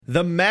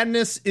The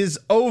madness is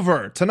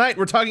over. Tonight,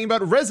 we're talking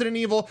about Resident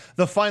Evil,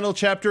 the final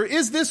chapter.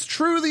 Is this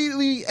truly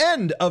the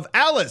end of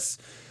Alice?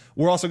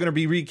 We're also going to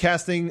be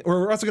casting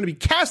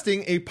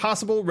a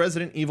possible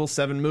Resident Evil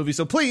 7 movie,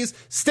 so please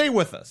stay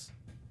with us.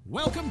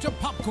 Welcome to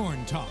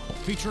Popcorn Talk,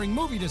 featuring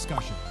movie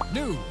discussion,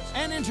 news,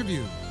 and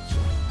interviews.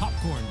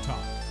 Popcorn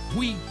Talk.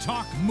 We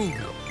talk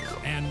movies.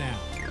 And now,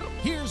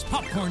 here's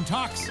Popcorn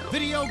Talk's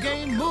Video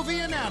Game Movie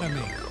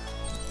Anatomy.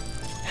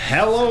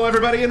 Hello,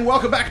 everybody, and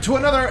welcome back to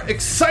another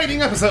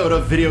exciting episode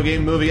of Video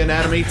Game Movie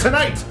Anatomy.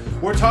 Tonight,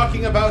 we're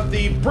talking about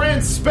the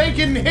brand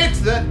spanking hit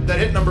that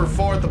hit number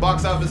 4 at the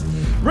box office,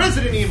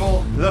 Resident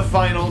Evil, the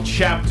final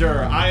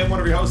chapter. I am one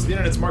of your hosts of the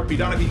internet, it's Mark B.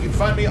 Donica. You can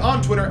find me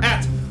on Twitter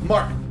at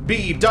Mark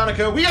B.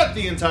 Donica. We got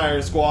the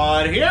entire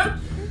squad here.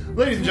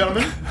 Ladies and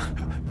gentlemen,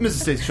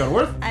 Mrs. Stacey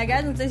Shuttleworth. Hi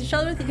guys, I'm Stacey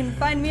Shuttleworth. You can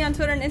find me on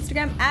Twitter and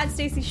Instagram at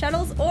Stacey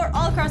Shuttles or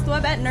all across the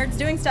web at Nerds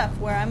Doing Stuff,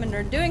 where I'm a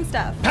nerd doing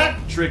stuff.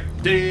 Patrick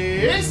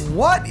Dees.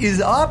 What is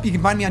up? You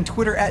can find me on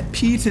Twitter at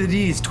P to the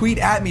D's. Tweet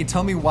at me.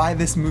 Tell me why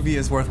this movie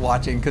is worth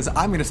watching, because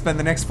I'm going to spend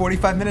the next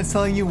 45 minutes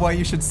telling you why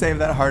you should save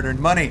that hard-earned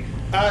money.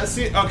 Let's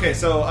do a little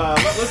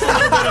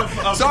bit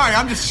of... Sorry,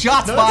 I'm just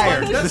shots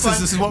fired. That's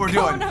This is what we're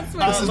doing.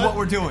 This is what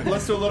we're doing.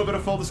 Let's do a little bit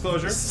of full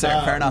disclosure.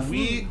 Fair enough.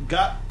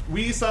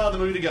 We saw the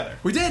movie together.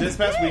 We did. This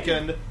past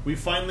weekend, we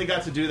finally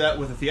got to do that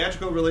with a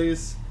theatrical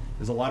release. It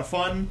was a lot of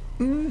fun.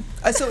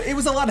 So it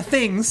was a lot of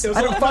things. It was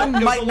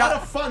a lot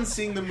of fun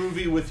seeing the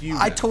movie with you.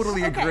 I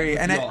totally agree.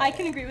 And I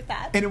can agree with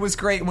that. And it was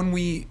great when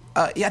we...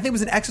 I think it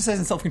was an exercise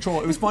in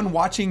self-control. It was fun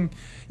watching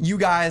you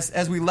guys,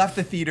 as we left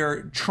the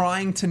theater,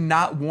 trying to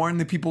not warn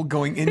the people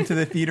going into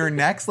the theater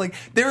next. Like,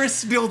 there is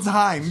still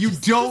time. You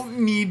don't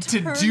need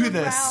to do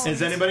this.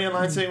 Is anybody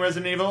online saying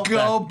Resident Evil?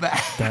 Go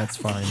back. That's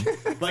fine.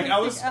 Like, I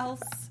was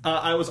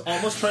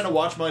almost trying to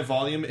watch my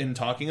volume in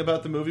talking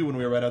about the movie when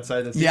we were right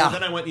outside the theater. Yeah.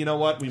 Then I went, you know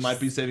what? We might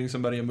be saving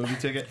somebody a movie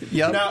ticket.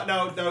 Yep.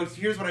 Now,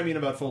 here's what I mean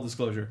about full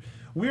disclosure.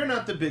 We're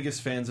not the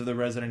biggest fans of the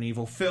Resident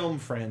Evil film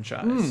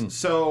franchise.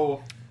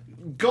 So,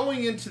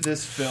 going into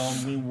this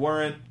film, we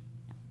weren't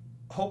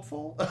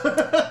hopeful.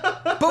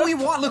 But we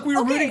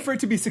were rooting for it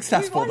to be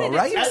successful, though,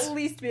 right? At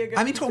least be a good.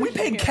 I mean, we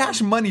paid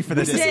cash money for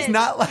this. We This did. is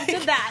not like We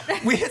did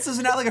that. This is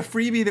not like a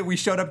freebie that we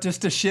showed up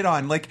just to shit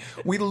on. Like,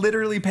 we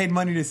literally paid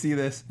money to see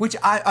this, which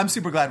I'm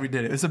super glad we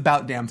did. It was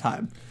about damn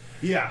time.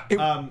 Yeah.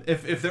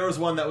 If there was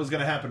one that was going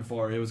to happen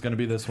it was going to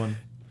be this one.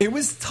 It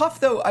was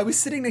tough, though. I was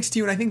sitting next to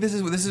you, and I think this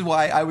is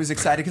why I was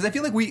excited, because I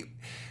feel like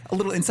a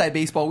little inside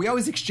baseball, we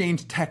always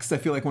exchange texts, I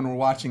feel like, when we're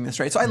watching this,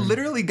 right? So I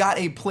literally got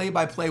a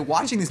play-by-play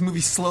watching this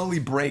movie slowly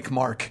break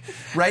Mark,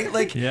 right?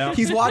 Like, Yeah.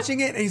 He's watching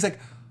it, and he's like,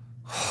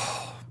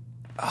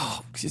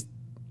 just...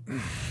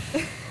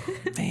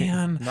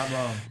 Man. Not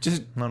wrong.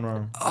 Just... Not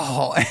wrong.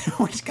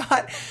 Which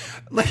got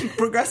like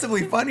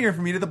progressively funnier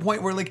for me, to the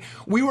point where like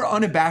we were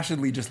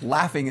unabashedly just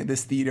laughing at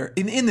this theater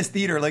in this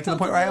theater, like to the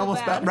point where I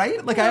almost felt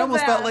right, like I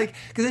almost felt like,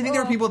 because I think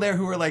there were people there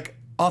who were like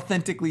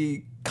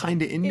authentically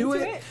kind of into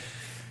it.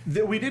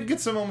 We did get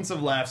some moments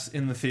of laughs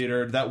in the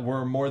theater that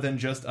were more than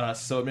just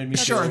us, so it made me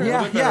feel Sure, a little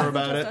yeah, bit better yeah.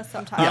 about Just it. us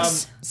sometimes.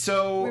 Yes.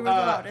 So We were the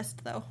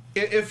loudest, though.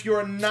 if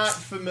you're not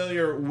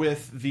familiar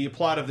with the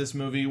plot of this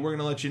movie, we're going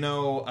to let you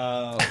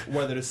know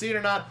whether to see it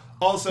or not.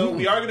 Also,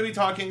 we are going to be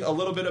talking a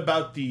little bit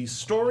about the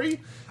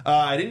story.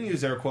 I didn't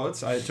use air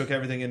quotes. I took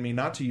everything in me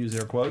not to use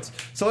air quotes.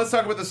 So let's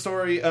talk about the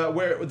story,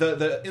 where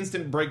the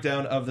instant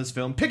breakdown of this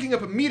film. Picking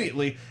up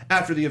immediately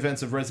after the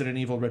events of Resident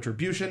Evil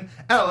Retribution,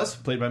 Alice,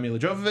 played by Mila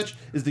Jovovich,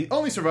 is the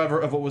only survivor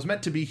of what was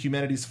meant to be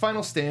humanity's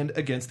final stand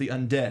against the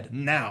undead.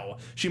 Now,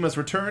 she must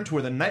return to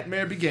where the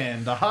nightmare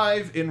began, the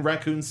Hive in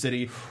Raccoon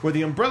City, where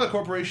the Umbrella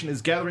Corporation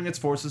is gathering its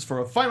forces for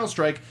a final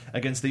strike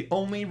against the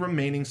only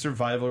remaining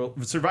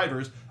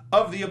survivors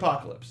of the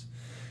apocalypse.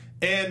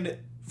 And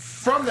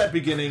from that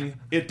beginning,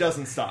 it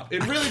doesn't stop.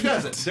 It really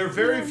doesn't. There are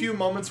very few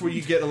moments where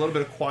you get a little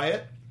bit of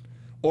quiet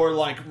or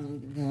like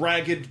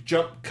ragged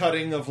jump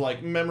cutting of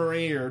like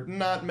memory or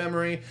not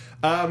memory.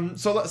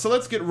 So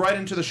let's get right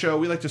into the show.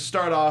 We like to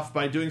start off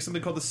by doing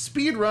something called the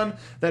speed run.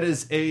 That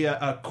is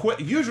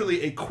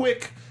usually a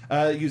quick,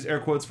 use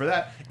air quotes for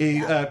that,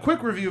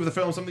 quick review of the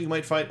film, something you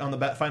might find on the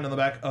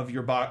back of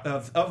your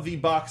of the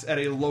box at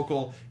a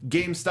local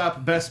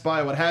GameStop, Best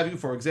Buy, what have you.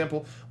 For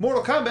example,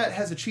 Mortal Kombat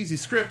has a cheesy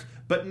script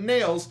but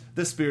nails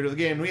the spirit of the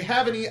game. Do we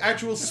have any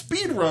actual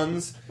speed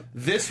runs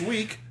this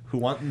week? Who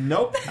want?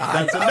 Nope.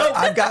 That's a nope.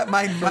 I've got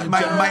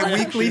my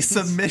weekly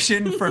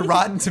submission for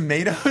Rotten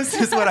Tomatoes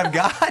is what I've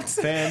got.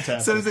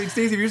 Fantastic. So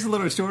Stacey, if you're just a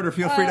little shorter,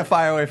 feel free to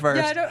fire away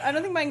first. Yeah, I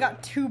don't think mine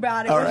got too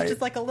bad. It All was right.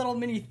 just like a little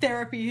mini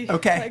therapy.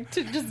 Okay. Like,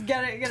 to just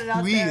get it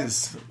out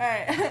Please.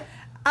 there. All right.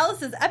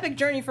 Alice's epic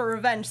journey for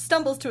revenge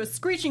stumbles to a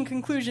screeching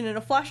conclusion in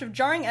a flash of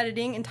jarring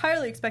editing,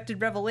 entirely expected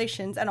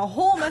revelations, and a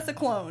whole mess of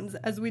clones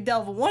as we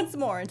delve once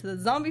more into the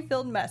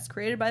zombie-filled mess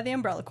created by the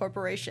Umbrella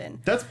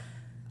Corporation.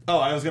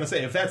 I was going to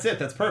say, if that's it,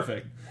 that's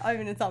perfect. I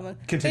mean, it's almost...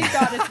 Continue.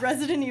 Thank God it's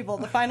Resident Evil,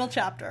 the final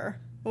chapter.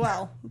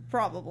 Well,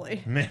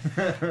 probably.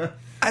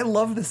 I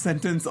love the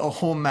sentence, a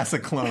whole mess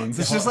of clones.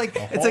 It's just like,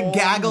 it's a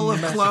gaggle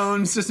of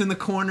clones just in the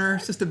corner.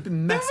 It's just a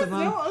mess of them.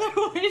 No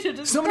other way to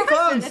describe So many it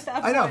clones. at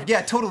that I know. point.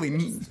 Yeah, totally.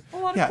 A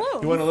lot Yeah. of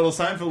clones. You went a little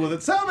Seinfeld with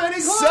it. So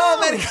many clones! So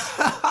many.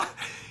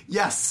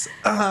 Yes.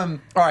 All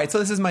right, so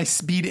this is my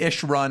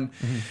speed-ish run.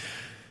 Mm-hmm.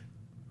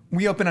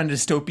 We open on a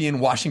dystopian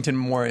Washington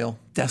Memorial,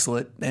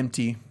 desolate,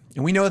 empty.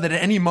 And we know that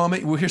at any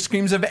moment we'll hear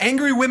screams of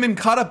angry women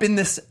caught up in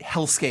this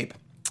hellscape.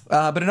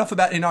 But enough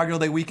about Inaugural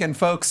Day weekend,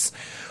 folks.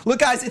 Look,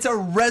 guys, it's a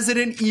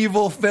Resident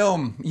Evil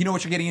film. You know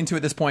what you're getting into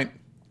at this point.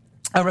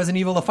 Resident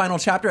Evil, the final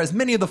chapter, has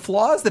many of the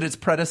flaws that its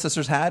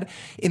predecessors had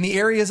in the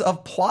areas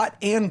of plot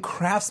and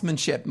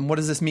craftsmanship. And what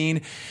does this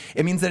mean?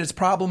 It means that its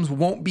problems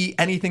won't be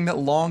anything that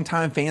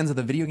longtime fans of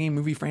the video game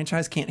movie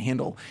franchise can't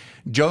handle.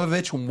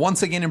 Jovovich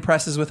once again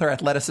impresses with her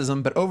athleticism,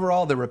 but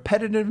overall, the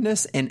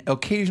repetitiveness and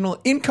occasional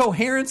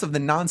incoherence of the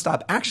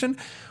nonstop action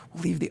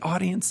will leave the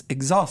audience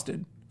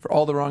exhausted for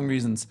all the wrong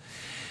reasons.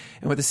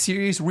 And with the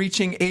series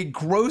reaching a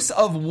gross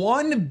of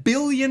 $1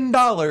 billion,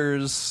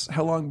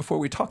 how long before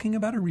we're talking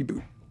about a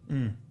reboot?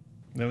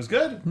 That was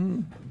good.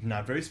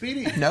 Not very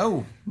speedy.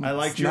 No. I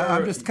liked No, your...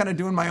 I'm just kind of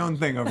doing my own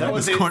thing over that in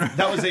was this corner.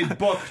 That was a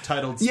book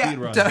titled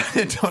Speedrun.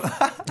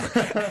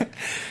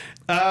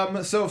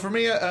 So for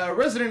me,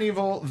 Resident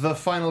Evil, the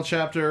final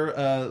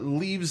chapter,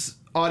 leaves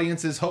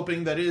audiences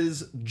hoping that it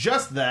is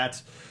just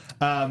that,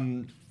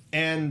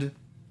 and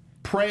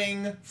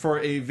praying for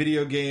a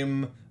video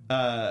game,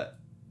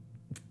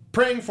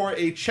 praying for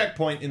a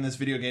checkpoint in this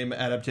video game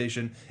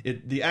adaptation.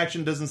 The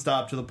action doesn't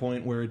stop to the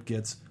point where it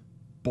gets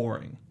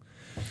boring.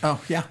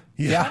 Oh, yeah.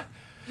 Yeah.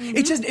 Mm-hmm.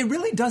 It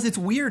really does. It's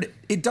weird.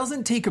 It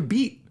doesn't take a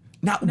beat.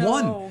 Not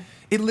one.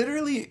 It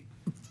literally,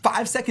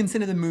 5 seconds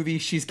into the movie,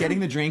 she's getting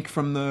the drink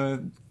from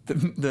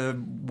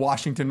the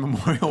Washington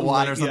Memorial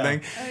lot or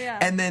something. Oh, yeah.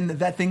 And then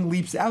that thing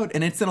leaps out,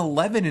 and it's an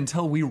 11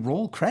 until we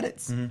roll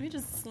credits. We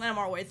just slam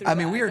our way through I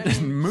mean, we are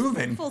just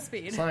moving. Full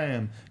speed.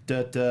 Slam.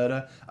 Da,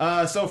 da,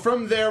 da. So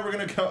from there, we're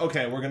going to go...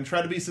 Okay, we're going to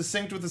try to be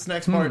succinct with this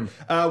next part.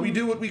 We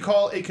do what we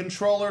call a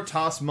controller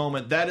toss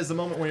moment. That is the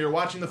moment where you're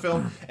watching the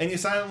film and you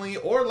silently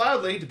or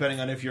loudly, depending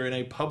on if you're in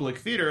a public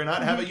theater or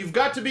not, have it. You've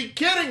got to be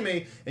kidding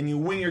me! And you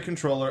wing your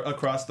controller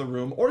across the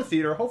room or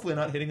theater, hopefully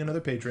not hitting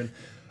another patron.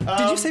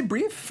 Did you say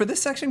brief for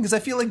this section? Because I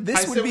feel like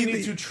this would be we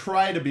need to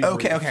try to be brief.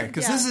 Okay.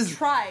 Because this is...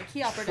 Try.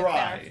 Key operative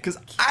there. Because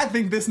I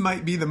think this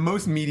might be the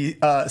most meaty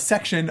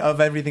section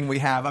of everything we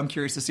have. I'm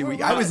curious to see.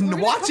 I was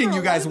watching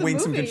you guys wing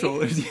some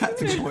controllers. Yeah,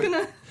 that's a good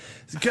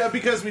point.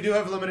 Because we do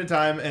have limited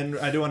time, and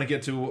I do want to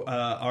get to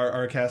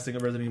our casting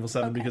of Resident Evil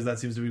 7 because that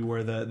seems to be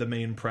where the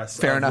main press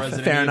of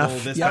Resident Evil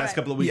this past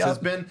couple of weeks has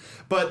been.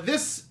 But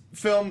this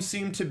film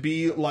seemed to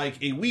be like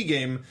a Wii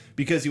game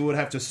because you would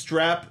have to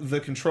strap the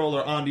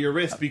controller onto your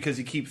wrist because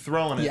you keep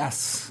throwing it.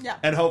 Yes. Yeah.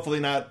 And hopefully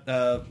not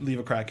leave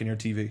a crack in your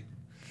TV.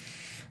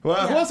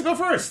 Well, who wants to go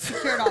first?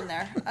 Secure it on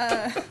there.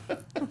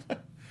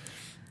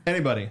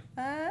 Anybody?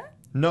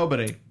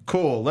 Nobody.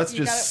 Cool. Let's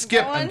just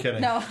skip. I'm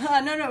kidding. No,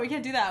 we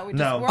can't do that.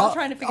 We're all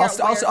trying to figure out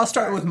I'll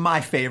start with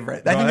my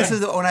favorite. I think this is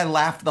when I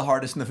laughed the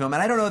hardest in the film.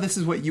 And I don't know if this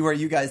is what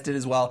you guys did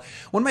as well.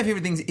 One of my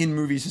favorite things in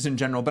movies just in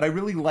general, but I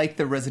really like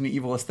the Resident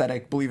Evil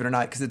aesthetic, believe it or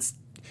not, because it's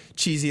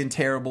cheesy and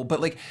terrible, but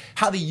like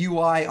how the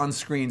UI on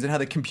screens and how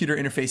the computer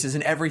interfaces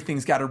and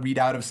everything's got a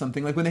readout of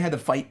something. Like when they had the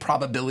fight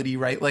probability,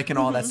 right? Like and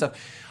all that stuff.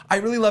 I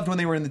really loved when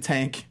they were in the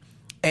tank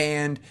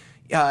and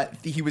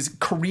he was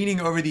careening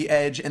over the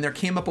edge, and there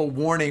came up a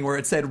warning where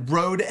it said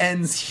 "road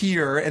ends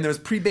here," and there was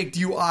pre-baked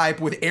UI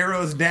with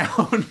arrows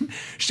down,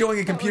 showing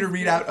a computer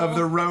readout of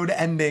the road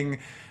ending. I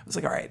was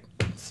like, "All right,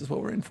 this is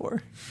what we're in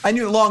for." I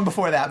knew it long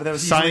before that, but that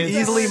was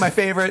easily my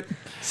favorite.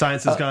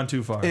 Science has gone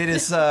too far. It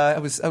is. I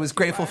was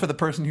grateful for the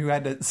person who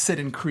had to sit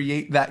and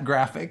create that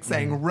graphic,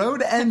 saying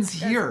 "road ends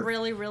here."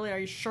 Really, are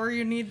you sure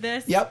you need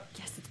this? Yep.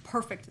 Yes, it's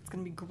perfect. It's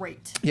going to be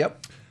great.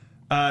 Yep.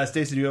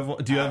 Stacey, do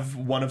you have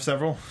one of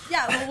several?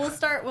 Yeah, well, we'll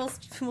start.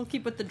 We'll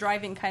keep with the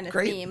driving kind of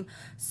theme.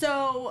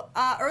 So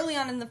early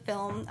on in the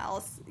film,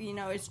 Alice,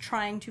 is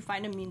trying to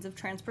find a means of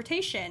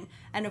transportation,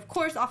 and of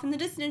course, off in the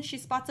distance, she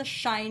spots a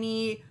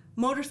shiny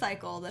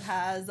motorcycle that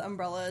has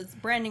Umbrella's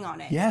branding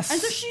on it. Yes. And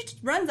so she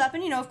runs up,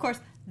 and of course,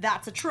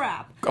 that's a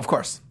trap. Of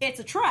course, it's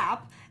a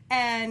trap.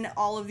 And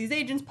all of these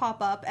agents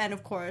pop up, and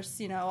of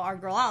course, our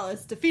girl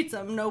Alice defeats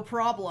them, no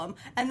problem.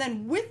 And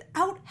then,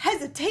 without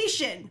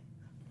hesitation,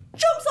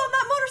 jumps on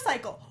that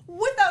motorcycle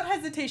without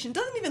hesitation.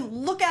 Doesn't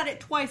even look at it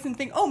twice and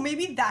think, oh,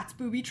 maybe that's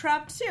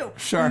booby-trapped too.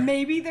 Sure.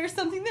 Maybe there's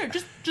something there.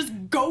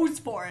 Just goes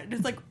for it.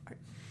 It's like...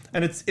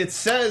 And it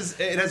says,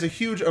 it has a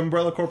huge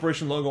Umbrella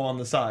Corporation logo on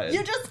the side.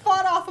 You just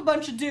fought off a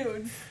bunch of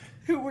dudes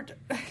who were...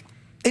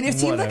 And it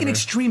seemed like an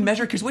extreme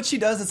measure because what she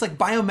does, it's like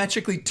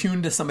biometrically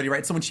tuned to somebody,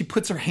 right? So when she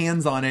puts her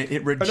hands on it,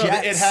 it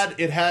rejects.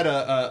 It had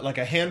a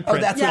handprint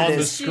on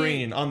the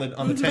screen on the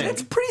tank. But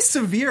it's pretty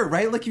severe,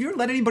 right? Like if you ever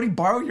let anybody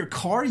borrow your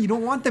car, you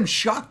don't want them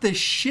shot the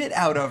shit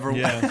out of her.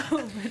 Yeah.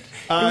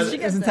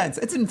 It was intense.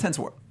 It's an intense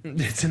war.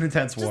 It's an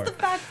intense war. Just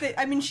the fact that,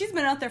 I mean, she's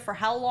been out there for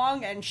how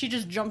long, and she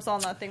just jumps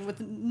on that thing with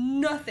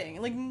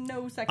nothing, like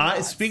no second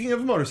thoughts. Speaking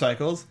of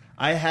motorcycles,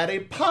 I had a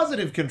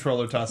positive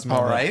controller toss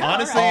moment. All right.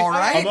 Honestly, All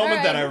right. a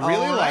moment that I really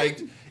All right.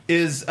 liked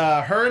is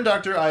her and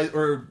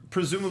or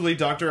presumably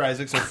Dr.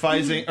 Isaacs are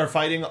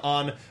fighting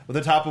on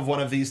the top of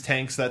one of these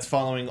tanks that's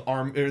following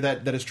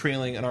that is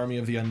trailing an army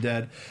of the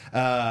undead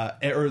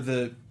or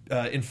the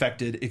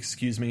infected.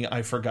 Excuse me,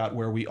 I forgot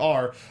where we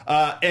are.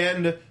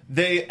 And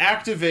they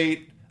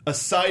activate a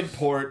side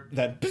port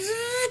that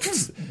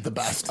The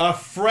best. a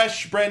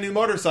fresh, brand new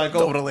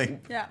motorcycle. Totally.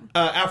 Yeah.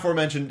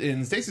 Aforementioned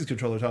in Stacy's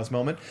controller toss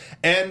moment,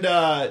 and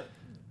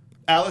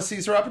Alice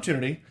sees her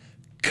opportunity,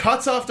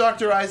 cuts off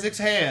Dr. Isaac's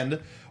hand,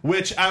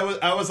 which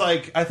I was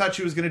like, I thought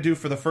she was going to do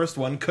for the first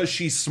one because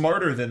she's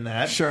smarter than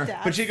that. Sure.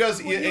 Yeah. But she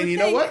goes, What do you and you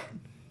know think? what?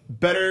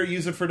 Better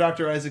use it for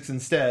Dr. Isaacs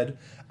instead.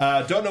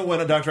 Don't know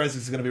when Dr.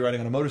 Isaacs is going to be riding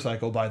on a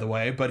motorcycle, by the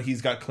way, but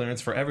he's got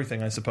clearance for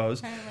everything, I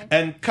suppose.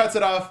 And cuts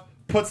it off,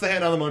 puts the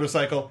hand on the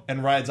motorcycle,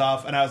 and rides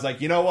off. And I was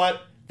like, you know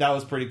what? That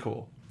was pretty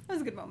cool. That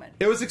was a good moment.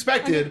 It was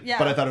expected, yeah.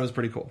 but I thought it was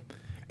pretty cool.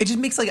 It just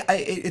makes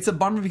it's a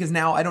bummer because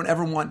now I don't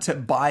ever want to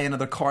buy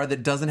another car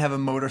that doesn't have a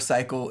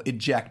motorcycle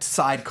eject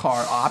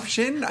sidecar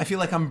option. I feel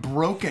like I'm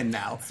broken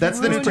now.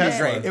 That's the new Ruined it.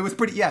 Tesla. Great. It was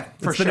pretty, yeah,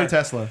 for It's sure. the new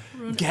Tesla.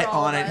 Get for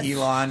all on of it, us.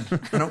 Elon.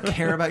 I don't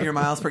care about your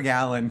miles per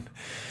gallon.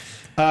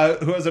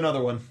 Who has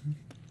another one?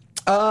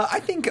 I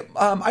think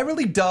I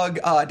really dug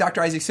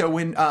Dr. Isaac. So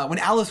when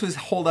Alice was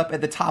holed up at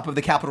the top of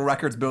the Capitol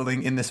Records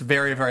building in this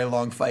very, very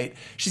long fight,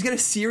 she's got a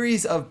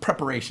series of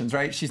preparations,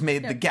 right? She's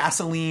made the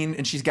gasoline,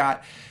 and she's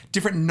got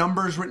different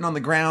numbers written on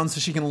the ground so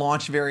she can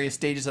launch various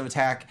stages of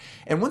attack.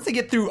 And once they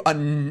get through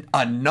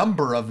a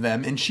number of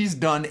them, and she's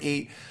done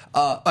a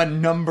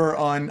number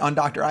on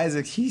Dr.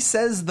 Isaac, he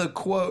says the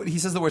quote, he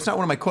says the word, it's not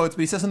one of my quotes,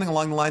 but he says something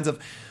along the lines of,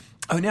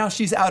 oh, now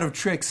she's out of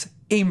tricks.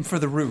 Aim for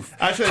the roof.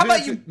 Actually, how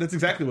about you? That's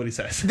exactly what he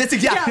says. That's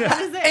exactly. Yeah,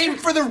 that is it. Aim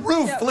for the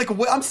roof. Yeah. Like,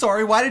 I'm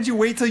sorry. Why did you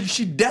wait till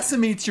she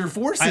decimates your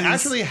forces? I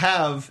actually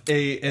have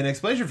an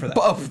explanation for that.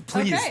 Oh,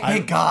 please! Okay.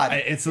 Thank God.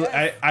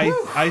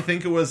 I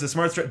think it was a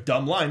smart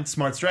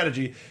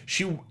strategy.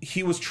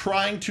 He was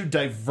trying to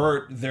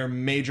divert their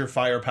major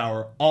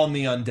firepower on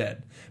the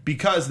undead.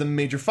 Because the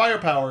major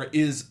firepower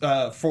is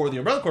for the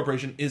Umbrella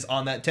Corporation is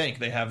on that tank.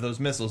 They have those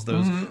missiles,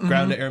 those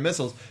ground-to-air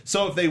missiles.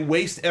 So if they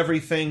waste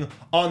everything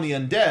on the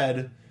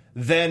undead,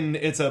 then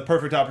it's a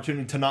perfect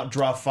opportunity to not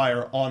draw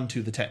fire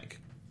onto the tank.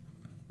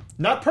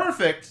 Not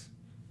perfect,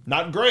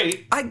 not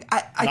great,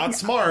 not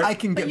smart. I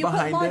can But get you put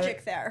behind logic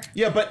it. there.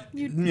 Yeah, but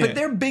But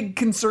their big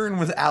concern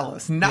was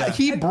Alice. Not Yeah.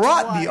 he It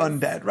brought the was.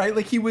 undead, right?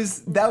 Like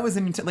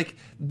like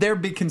their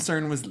big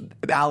concern was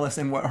Alice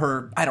and what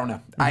her. I don't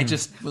know. I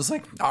just was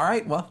like, all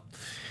right, well,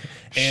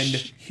 and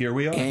here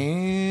we are.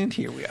 and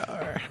here we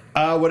are.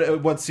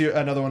 What's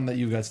another one that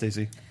you got,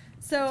 Stacey?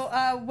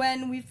 So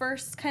when we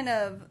first kind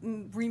of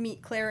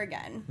re-meet Claire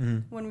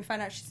again, when we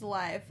find out she's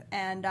alive,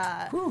 and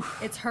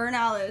it's her and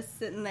Alice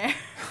sitting there.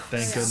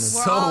 Thank goodness.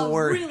 We're So all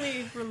worried.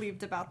 really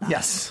relieved about that.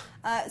 Yes.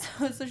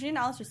 So she and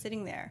Alice are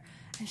sitting there,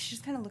 and she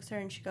just kind of looks at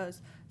her and she goes,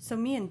 "So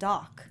me and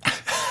Doc,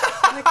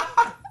 like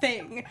a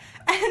thing."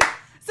 And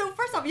so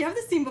first off, you have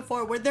this scene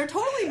before where they're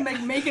totally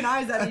making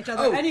eyes at each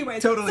other. Oh, Anyway,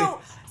 totally.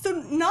 So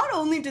not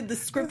only did the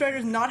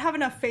scriptwriters not have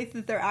enough faith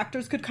that their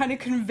actors could kind of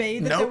convey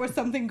that there Nope. was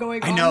something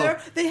going I on know.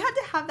 there, they had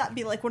to have that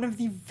be like one of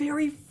the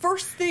very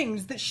first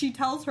things that she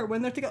tells her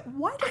when they're together.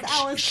 Why does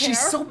Alice care? She's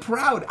so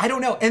proud. I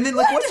don't know. And then,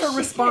 like, Why what's does her she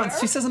response? care?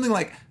 She says something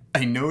like,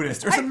 "I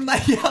noticed," or something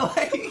like,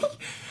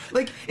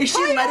 like, is she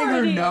letting her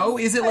Priorities. know?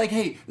 Is it like,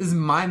 "Hey, this is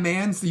my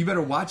man, so you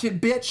better watch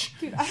it, bitch"?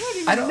 Dude, I don't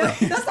even I don't know. know.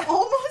 That's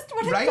almost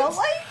what it Right? felt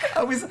like.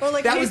 I was- or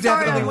like, that hey, was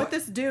sorry, definitely I'm what- with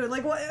this dude.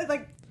 Like, what?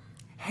 Like,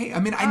 Hey,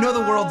 I mean, I know the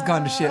world's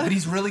gone to shit, but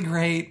he's really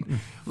great.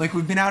 Like,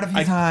 we've been out a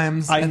few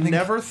times. I think-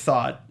 never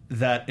thought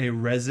that a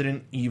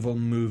Resident Evil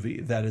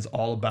movie that is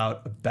all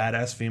about a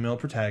badass female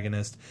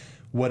protagonist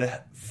would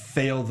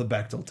fail the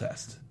Bechdel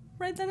test.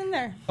 right then and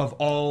there. Of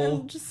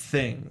all I'm just-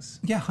 things.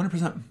 Yeah,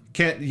 100%.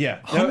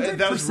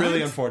 That was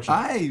really unfortunate.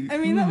 I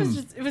mean, that was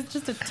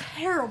just a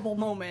terrible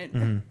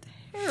moment.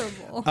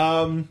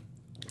 Terrible.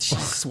 She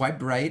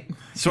swiped right,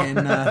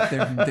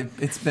 and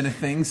it's been a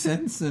thing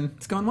since, and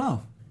it's going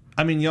well.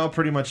 I mean, y'all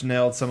pretty much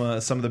nailed some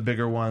of the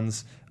bigger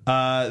ones.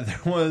 There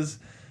was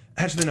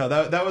actually no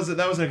that was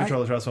a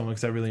controller trust one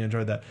because I really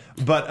enjoyed that.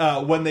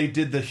 But when they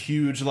did the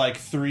huge like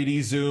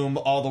 3D zoom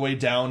all the way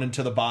down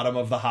into the bottom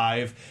of the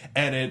hive,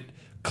 and it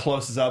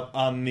closes up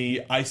on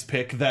the ice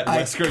pick that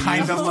I Wesker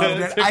kind uses of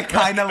loved it. I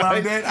kind of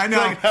loved it. I know.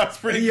 Like, that's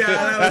pretty. Yeah, good.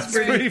 that was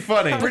That's pretty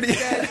funny.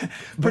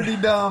 Pretty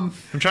dumb.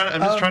 I'm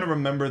just trying to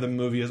remember the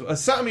movie as well.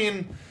 So, I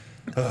mean,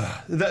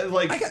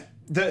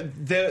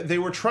 they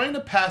were trying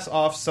to pass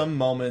off some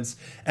moments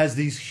as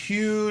these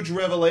huge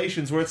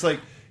revelations where it's like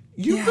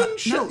you've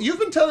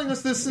been telling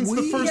us this since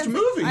the first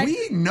movie.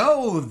 We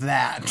know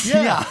that.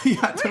 Yeah. Yeah,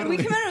 Right, totally.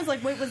 we came out and was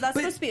like, wait, was that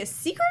supposed to be a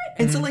secret?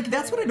 And so, like,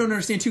 that's what I don't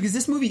understand, too, because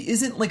this movie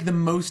isn't, like,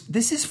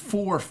 this is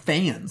for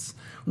fans,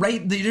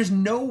 right? There's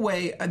no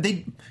way,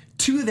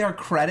 to their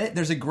credit,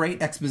 there's a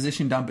great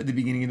exposition dump at the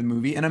beginning of the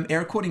movie, and I'm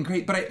air quoting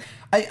great, but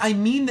I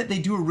mean that they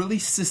do a really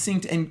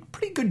succinct and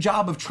pretty good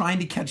job of trying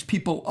to catch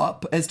people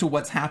up as to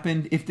what's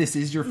happened if this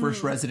is your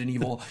first Resident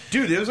Evil.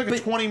 Dude, it was like a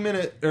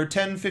 20-minute or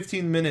 10,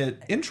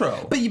 15-minute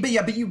intro. It's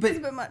a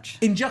bit much.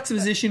 In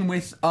juxtaposition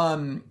with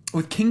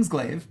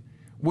Kingsglaive,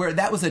 where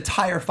that was a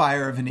tire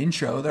fire of an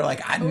intro. They're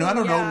like, I don't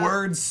know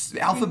words,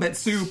 alphabet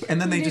soup,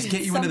 and then they just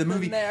get you into the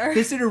movie.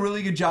 This did a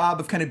really good job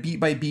of kind of beat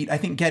by beat, I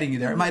think, getting you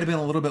there. It might have been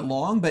a little bit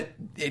long, but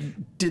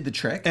it did the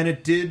trick. And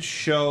it did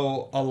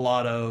show a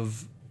lot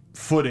of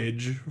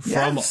footage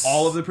from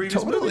all of the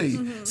previous movies.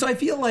 Mm-hmm. So I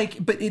feel like,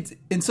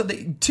 so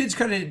they, to its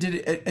credit,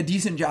 did a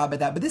decent job at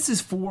that, but this is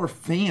for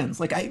fans.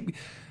 Like,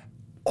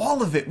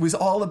 all of it was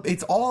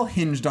it's all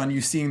hinged on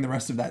you seeing the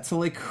rest of that. So,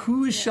 like,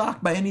 who is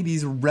shocked by any of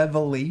these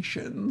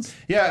revelations?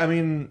 Yeah, I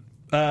mean,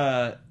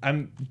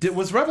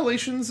 was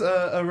Revelations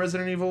a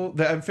Resident Evil?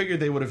 I figured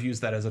they would have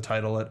used that as a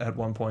title at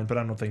one point, but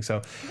I don't think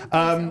so.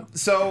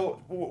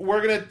 So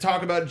we're going to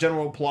talk about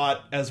general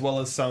plot as well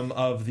as some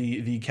of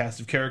the cast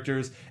of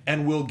characters,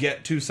 and we'll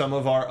get to some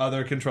of our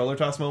other controller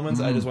toss moments.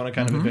 I just want to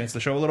kind of advance the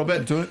show a little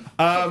bit. Do it.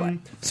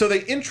 So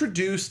they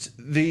introduced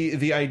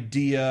the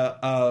idea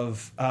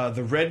of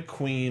the Red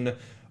Queen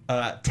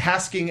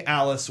tasking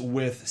Alice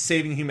with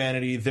saving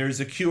humanity. There's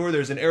a cure.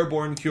 There's an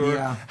airborne cure.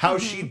 Yeah. How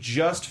she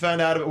just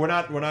found out of it. We're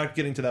not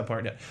getting to that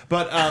part yet.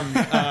 But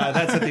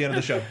that's at the end of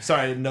the show.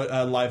 Sorry,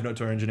 live note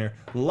to our engineer.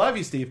 Love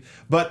you,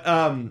 Steve. But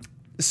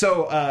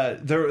so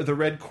the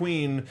Red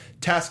Queen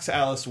tasks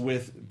Alice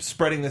with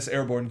spreading this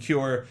airborne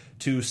cure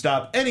to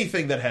stop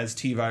anything that has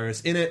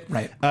T-virus in it.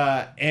 Right.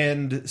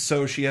 And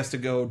so she has to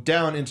go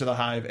down into the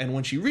hive. And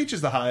when she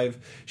reaches the hive,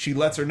 she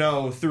lets her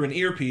know through an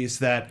earpiece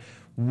that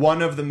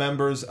one of the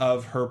members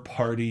of her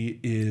party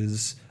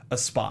is a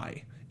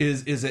spy.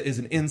 Works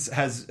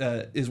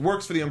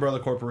for the Umbrella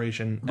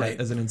Corporation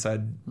as an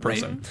inside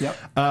person. Right.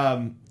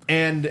 Yep.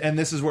 And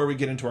this is where we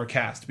get into our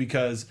cast,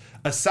 because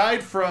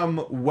aside from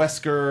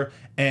Wesker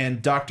and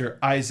Dr.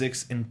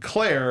 Isaacs and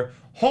Claire,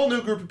 whole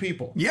new group of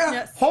people. Yeah.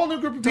 Yes. Whole new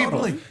group of people.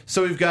 Totally.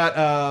 So we've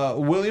got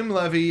William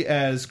Levy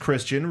as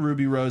Christian,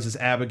 Ruby Rose as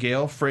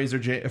Abigail, Fraser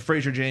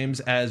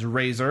James as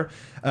Razor,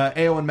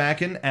 Eowyn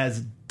Mackin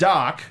as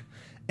Doc.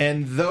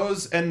 And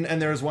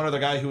there's one other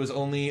guy who was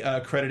only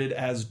credited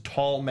as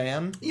Tall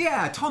Man.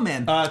 Yeah, Tall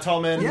Man.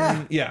 Tall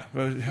Man. Yeah.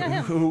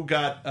 Who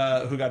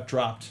got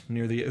dropped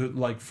near the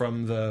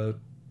from the.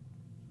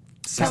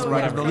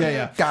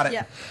 Yeah. Got it.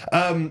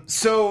 Yeah.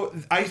 So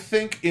I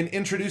think in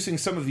introducing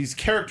some of these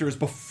characters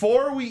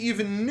before we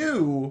even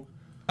knew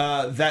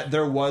that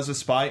there was a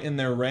spy in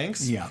their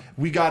ranks,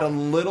 we got a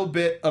little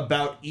bit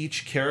about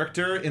each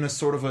character in a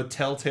sort of a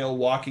Telltale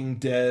Walking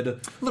Dead. A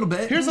little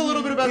bit. Here's a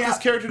little bit about this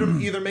character to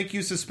either make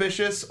you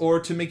suspicious or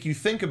to make you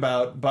think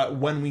about. But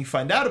when we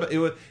find out about it,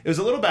 it was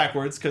a little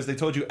backwards because they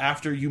told you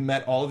after you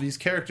met all of these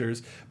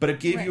characters, but it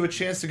gave you a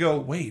chance to go,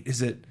 wait,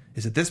 is it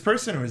this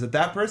person or is it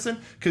that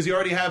person? Because you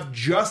already have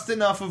just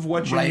enough of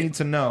what you need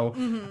to know.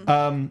 Mm-hmm.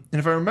 And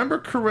if I remember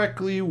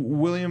correctly,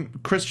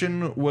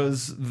 Christian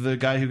was the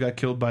guy who got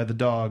killed by the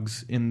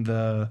dogs in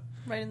the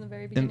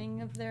very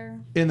beginning of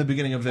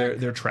their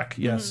their trek.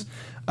 Yes,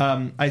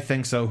 I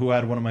think so. Who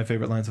had one of my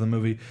favorite lines of the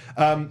movie.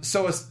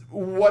 So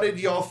what did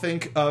y'all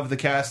think of the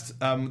cast?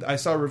 I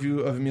saw a review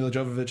of Mila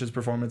Jovovich's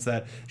performance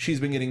that she's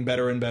been getting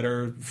better and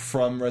better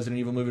from Resident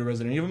Evil movie to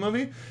Resident Evil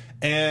movie,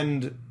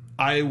 and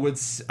I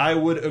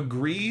would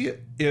agree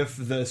if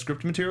the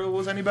script material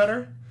was any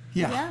better.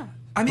 Yeah.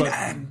 I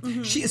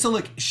mean,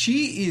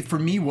 she for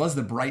me was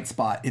the bright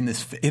spot in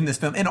this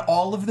film, and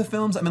all of the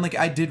films. I mean, like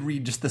I did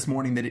read just this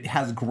morning that it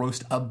has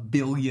grossed $1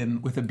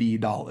 billion with a B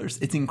dollars.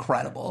 It's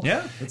incredible.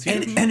 Yeah, it's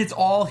huge. And it's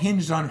all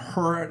hinged on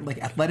her like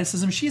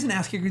athleticism. She's an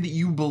ass kicker that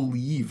you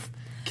believe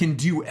can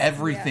do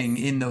everything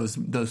in those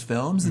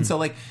films, and so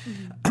like,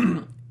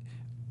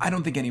 I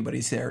don't think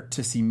anybody's there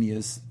to see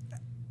Mia's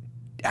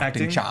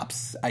acting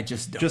chops. I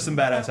just don't. Just some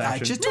badass action. I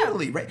just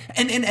totally right,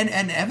 and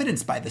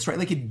evidenced by this, right?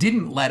 Like it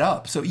didn't let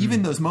up. So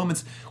even those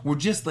moments were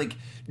just like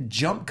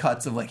jump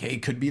cuts of like, hey,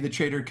 could be the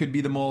traitor, could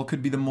be the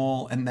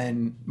mole, and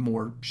then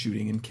more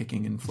shooting and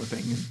kicking and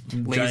flipping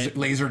and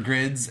laser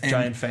grids, and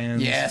giant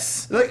fans.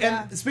 Yes.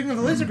 And speaking of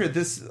the laser grid,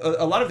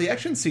 a lot of the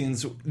action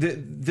scenes,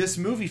 this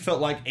movie felt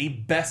like a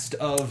best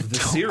of the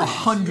series.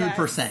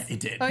 100%,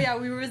 it did. Oh yeah,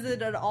 we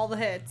revisited all the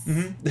hits.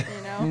 You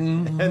know,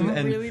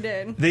 and really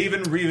did. They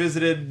even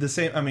revisited the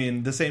same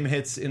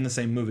hits in the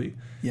same movie.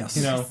 Yes.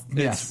 You know,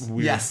 yes. It's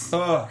weird. Yes.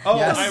 Oh,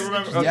 yes. I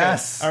remember. Okay.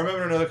 Yes. I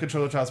remember another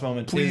controller toss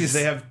moment. Please.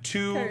 They have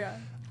two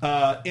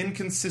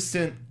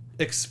inconsistent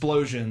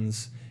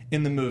explosions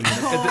in the movie.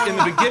 In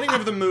the beginning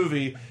of the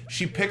movie,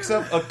 she picks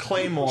up a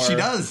claymore. She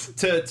does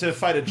to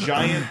fight a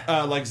giant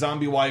like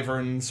zombie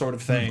wyvern sort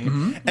of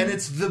thing, and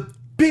it's the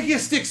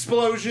biggest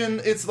explosion.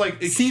 It's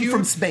like seen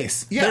from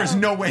space. Yeah. There's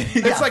no way.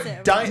 It's like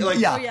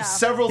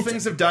several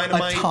things of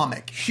dynamite.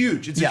 Atomic.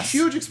 Huge. It's a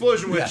huge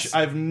explosion, which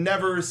I've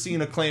never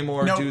seen a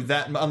claymore Nope. do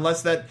that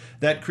unless that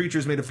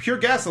creature's made of pure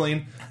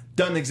gasoline.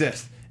 Doesn't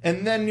exist.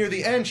 and then near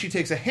the end, she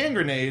takes a hand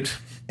grenade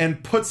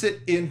and puts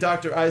it in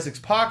Dr. Isaac's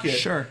pocket.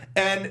 Sure.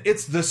 And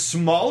it's the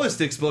smallest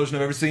explosion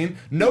I've ever seen.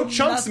 No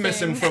chunks Nothing.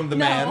 missing from the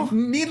No.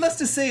 man. Needless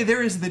to say,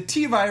 there is the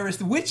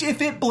T-virus, which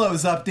if it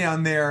blows up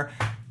down there,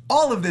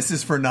 all of this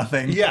is for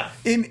nothing. Yeah.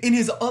 In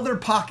his other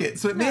pocket.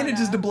 So it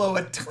manages no. to blow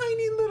a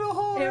tiny little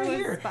hole It right was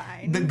here.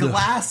 fine. The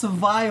glass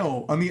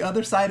vial on the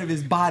other side of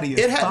his body is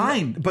It had,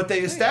 fine. but they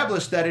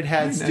established that it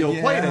had steel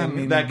yeah, plating I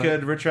mean, that but-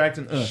 could retract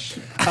and.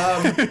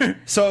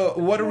 So,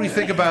 what do we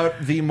think about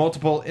the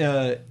multiple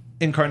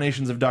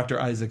incarnations of Dr.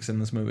 Isaacs in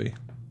this movie?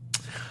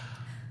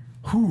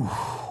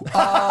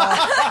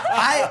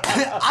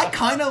 I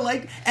kind of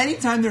like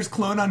anytime there's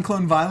clone on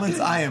clone violence.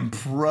 I am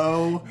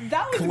pro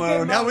That was a good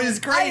clone. That moment. was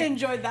great. I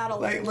enjoyed that a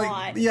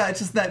lot. Yeah, it's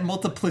just that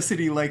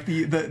multiplicity. Like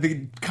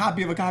the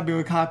copy of a copy of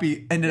a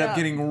copy ended up Yeah.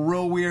 getting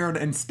real weird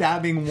and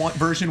stabbing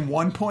version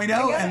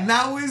 1.0, and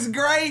that was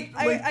great.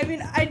 Like, I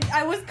mean,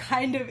 I was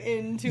kind of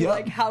into Yep.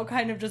 like how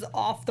kind of just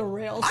off the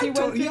rails he I went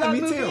tot- through yeah, that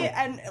me movie, too.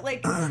 and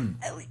like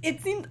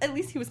it seemed at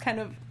least he was kind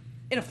of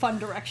in a fun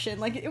direction.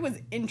 Like it was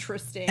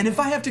interesting. and if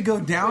I have to go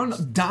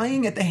down,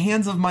 dying at the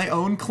hands of my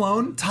own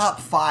clone,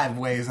 top 5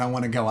 ways I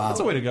want to go out. That's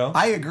a way to go.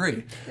 I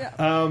agree.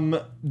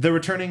 The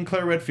returning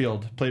Claire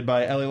Redfield, played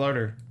by Ellie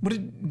Larder.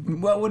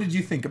 What did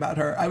you think about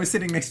her? I was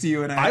sitting next to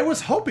you, and I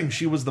was hoping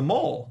she was the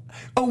mole.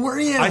 Oh, were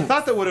you? I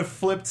thought that would have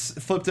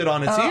flipped it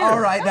on its ear. All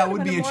right, that would've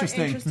would been be a more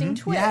interesting. interesting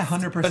twist. Yeah,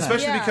 100%.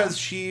 Especially Yeah. because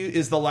she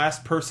is the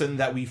last person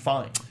that we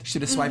find.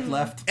 Should have swiped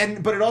left.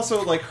 But it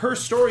also, like, her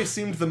story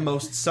seemed the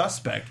most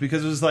suspect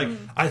because it was like,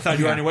 I thought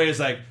you were on your way. It's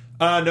like,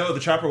 no, the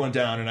chopper went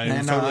down and I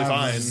was totally that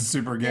fine. was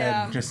super good.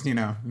 Yeah. Just,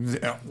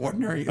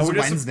 ordinary. It's And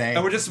Wednesday.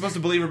 And we're just supposed to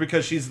believe her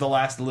because she's the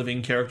last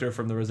living character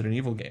from the Resident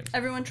Evil games.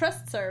 everyone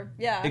trusts her,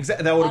 yeah.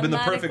 Exactly. That would have been the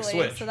perfect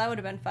automatically, switch. So that would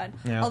have been fun.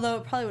 Yeah. Although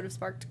it probably would have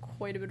sparked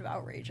quite a bit of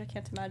outrage. I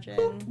can't imagine.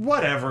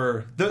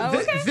 Whatever.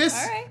 Okay, This.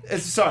 all right.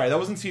 Sorry, that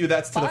wasn't to you.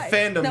 That's to Fine. the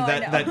fandom No, I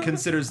know. that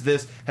considers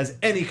this has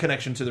any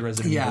connection to the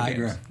Resident Yeah, Evil I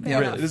games. agree. Yeah.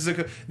 Really, this is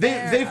Fair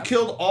they've enough.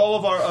 killed all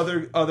of our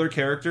other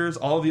characters,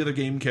 all of the other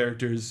game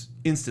characters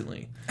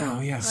instantly. Oh,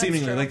 yeah.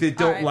 Seemingly, true. like they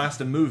don't All right. last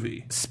a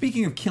movie.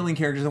 Speaking of killing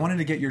characters, I wanted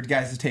to get your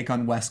guys' take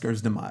on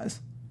Wesker's demise.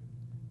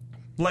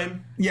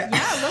 Lame. Yeah.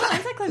 Yeah, a little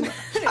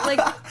anticlimactic.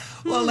 Like,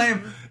 Well,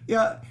 lame.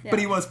 Yeah. But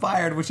he was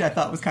fired, which I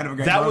thought was kind of a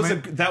great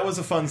moment. That was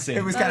a fun scene.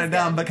 It was That kind of was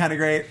dumb, good. but kind of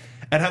great.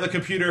 And how the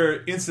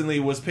computer instantly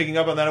was picking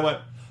up on that and went,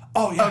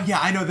 oh yeah. Oh, yeah,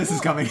 I know this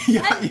is coming.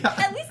 Yeah, yeah.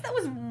 At least that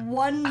was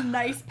one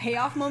nice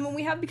payoff moment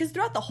we have, because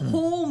throughout the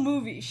whole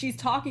movie she's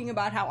talking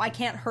about how I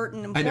can't hurt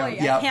an employee, know, I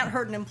yeah. can't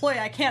hurt an employee,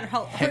 I can't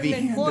hurt an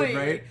Heavy-handed, employee.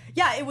 right?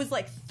 Yeah, it was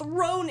like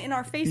thrown in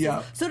our faces.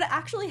 Yeah. So to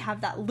actually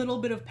have that little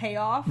bit of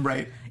payoff,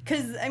 Right.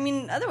 Because I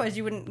mean, otherwise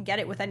you wouldn't get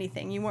it with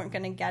anything. You weren't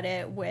going to get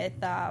it with,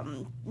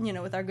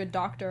 with our good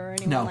doctor or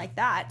anyone No. like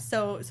that.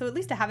 So at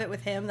least to have it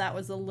with him, that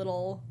was a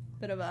little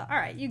bit of a all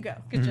right. You go,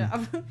 good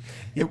job.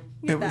 It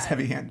was that.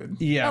 heavy-handed.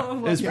 Yeah, Oh,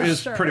 it was, well, it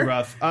was sure. pretty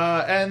rough.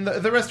 And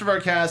the rest of our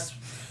cast,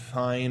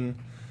 fine.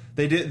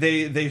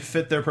 They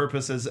fit their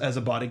purpose as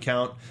a body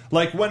count.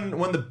 Like when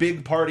the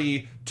big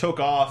party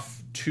took off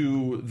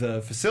to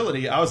the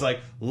facility, I was like,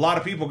 a lot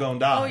of people gonna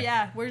die. Oh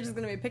yeah, we're just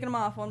going to be picking them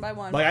off one by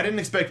one. Like I didn't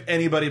expect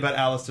anybody but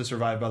Alice to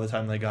survive by the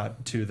time they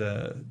got to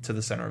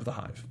the center of the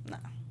hive. No.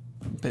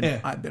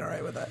 I've been all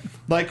right with that.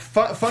 Like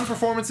fun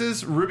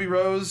performances. Ruby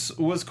Rose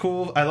was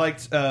cool. I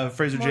liked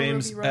Fraser More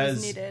James Ruby Rose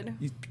as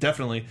needed.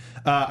 definitely.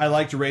 I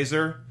liked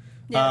Razor.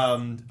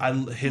 Yes.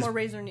 His More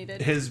Razor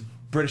needed. His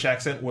British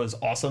accent was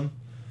awesome.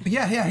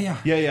 Yeah.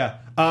 Yeah.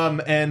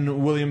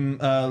 And William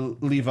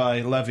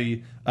Levi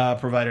Levy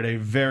provided a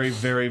very,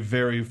 very,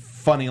 very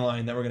funny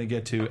line that we're going to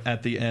get to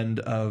at the end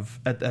of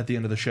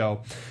the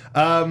show.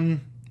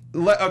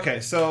 Okay,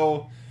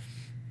 so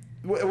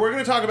we're going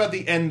to talk about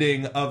the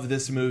ending of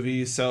this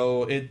movie.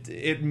 So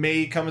it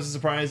may come as a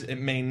surprise. It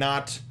may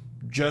not.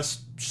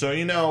 Just so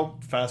you know,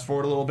 fast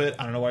forward a little bit.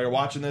 I don't know why you're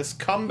watching this.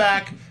 Come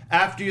back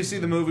after you see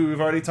the movie.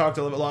 We've already talked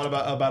a lot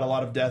about a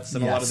lot of deaths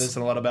and a lot of Yes. this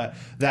and a lot about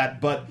that.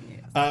 But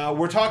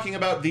we're talking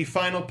about the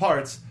final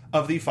parts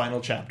of the final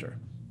chapter.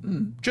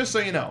 Just so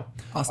you know.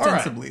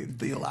 Ostensibly,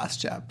 the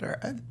last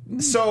chapter.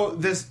 So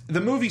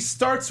the movie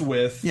starts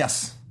with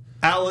Yes.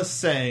 Alice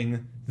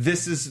saying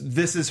this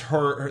is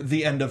her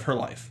the end of her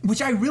life.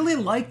 Which I really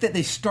like that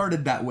they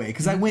started that way,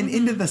 because I went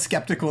into the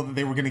skeptical that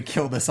they were going to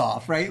kill this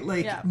off, right?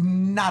 Like, Yeah.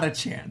 not a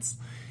chance.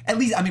 At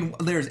least, I mean,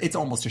 it's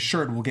almost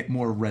assured we'll get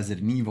more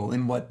Resident Evil.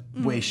 In what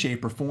way,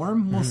 shape, or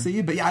form, we'll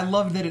see. But yeah, I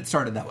love that it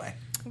started that way.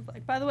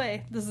 Like, by the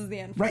way, this is the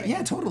end. for Right, me.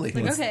 yeah, totally.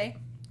 Like, okay.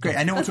 Great,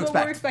 I know That's what to what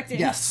expect. we're expecting.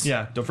 Yes.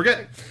 Yeah, don't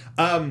forget.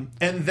 And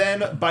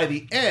then by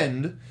the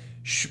end,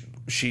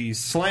 she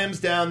slams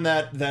down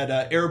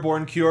that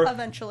airborne cure.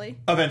 Eventually.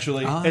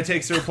 Eventually, it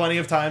takes her plenty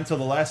of time till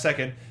the last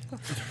second.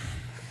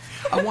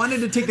 I wanted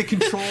to take the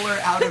controller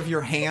out of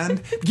your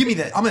hand. Give me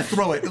that. I'm gonna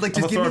throw it. Like, just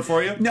gonna give throw me it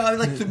for you? No,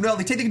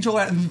 like take the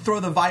controller out and throw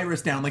the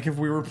virus down. Like if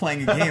we were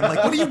playing a game.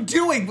 Like, what are you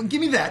doing?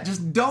 Give me that.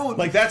 Just don't.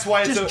 Like that's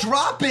why it's just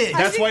drop it.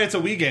 That's why it's a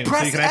Wii game, so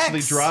Press you can actually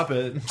X. drop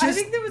it. I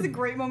think there was a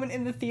great moment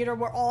in the theater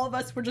where all of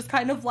us were just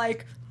kind of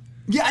like,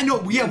 Yeah, I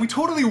know. Yeah, we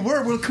totally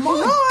were. Well, come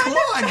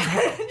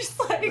on. Just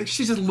like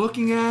She's just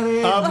looking at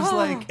it. I'm just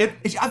like,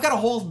 I've got a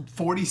whole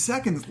 40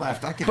 seconds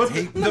left. I can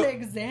take. I'm gonna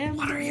examine.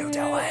 What are you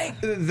doing?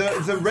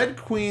 The Red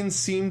Queen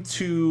seemed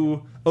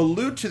to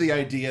allude to the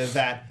idea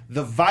that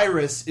the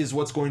virus is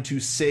what's going to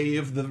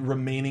save the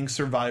remaining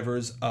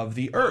survivors of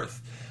the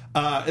Earth.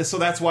 So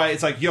that's why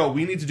it's like, yo,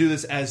 we need to do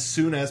this as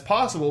soon as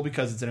possible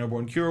because it's an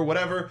airborne cure or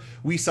whatever.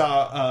 We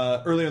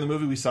saw, earlier in the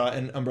movie, we saw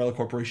an Umbrella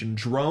Corporation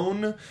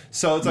drone.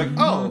 So it's like,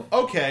 oh,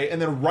 okay. And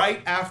then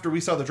right after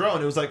we saw the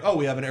drone, it was like, oh,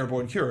 we have an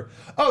airborne cure.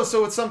 Oh,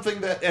 so it's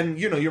something that, and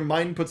you know, your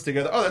mind puts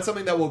together, oh, that's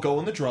something that will go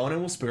in the drone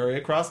and will spray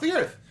across the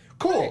Earth.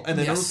 Cool. And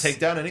then it'll take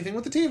down anything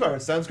with the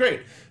T-virus. Sounds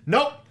great.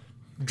 Nope.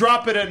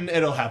 Drop it and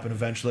it'll happen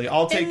eventually.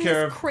 I'll take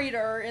care of...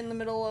 crater in the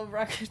middle of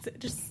records.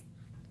 It just...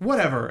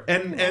 Whatever.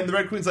 And the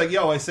Red Queen's like,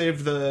 yo, I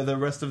saved the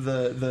rest of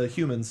the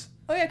humans.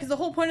 Oh yeah, because the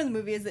whole point of the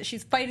movie is that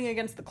she's fighting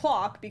against the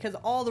clock because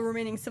all the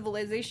remaining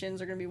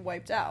civilizations are going to be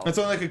wiped out. It's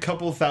only like a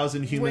couple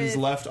thousand humans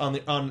left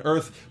on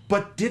Earth.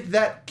 But did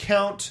that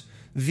count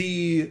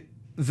the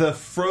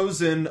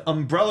frozen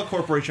Umbrella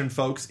Corporation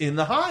folks in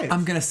the hive?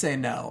 I'm gonna say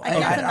no.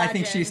 I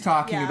think she's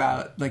talking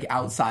about like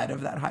outside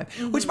of that hive.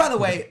 Mm-hmm. Which, by the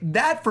way,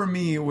 that for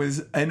me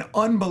was an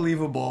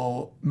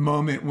unbelievable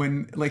moment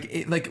when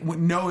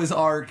when Noah's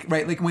Ark,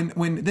 right? Like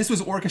when this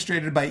was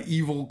orchestrated by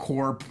Evil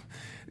Corp.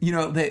 You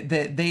know,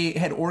 that they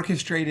had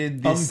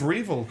orchestrated this...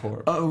 Umbreval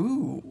Corp.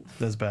 Oh,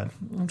 that's bad.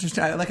 I'm just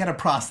trying, I had to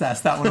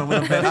process that one a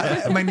little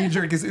bit. My knee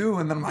jerk is ooh,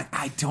 and then I'm like,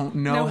 I don't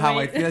know how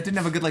I feel. It didn't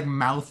have a good like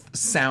mouth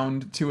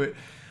sound to it.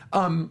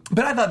 But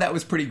I thought that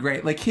was pretty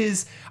great. Like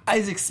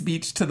Isaac's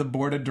speech to the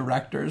board of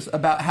directors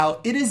about how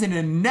it is an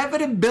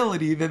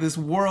inevitability that this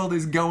world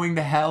is going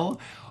to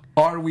hell.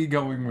 Are we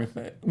going with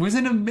it? It was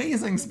an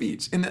amazing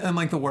speech in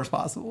like the worst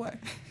possible way.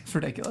 It's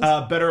ridiculous.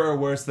 Better or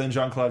worse than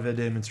Jean-Claude Van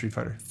Damme in Street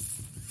Fighter?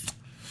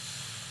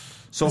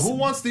 So who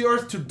wants the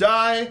Earth to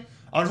die,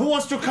 and who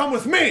wants to come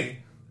with me?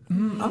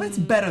 It's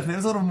better. It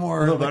was a little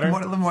more, a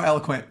little more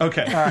eloquent.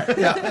 Okay. All right.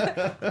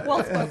 Yeah.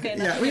 Well spoken.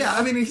 Yeah.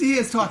 I mean, he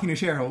is talking to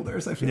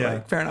shareholders. I feel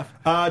like fair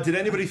enough. Did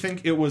anybody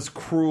think it was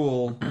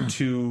cruel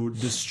to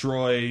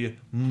destroy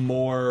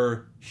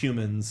more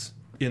humans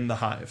in the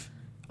hive?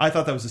 I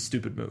thought that was a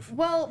stupid move.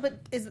 Well, but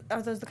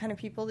are those the kind of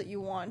people that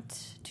you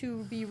want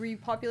to be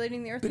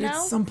repopulating the Earth But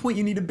now? at some point,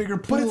 you need a bigger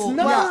pool. But it's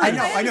not.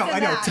 Yeah, I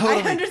know.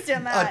 Totally. I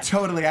understand that.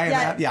 Totally.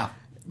 Yeah.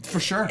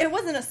 For sure. It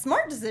wasn't a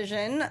smart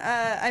decision.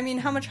 I mean,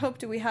 how much hope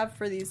do we have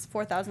for these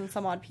 4,000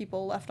 some odd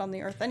people left on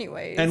the Earth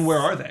anyways? And where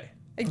are they?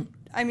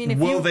 I mean,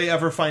 will they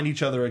ever find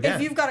each other again?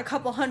 If you've got a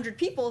couple hundred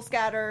people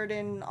scattered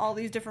in all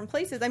these different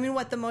places, I mean,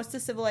 what the most a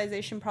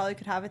civilization probably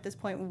could have at this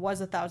point was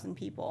 1,000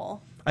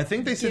 people. I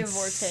think they said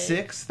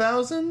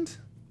 6,000.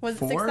 Was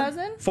it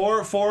 6,000?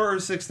 4 or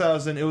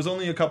 6,000. It was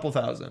only a couple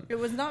thousand. It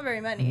was not very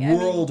many.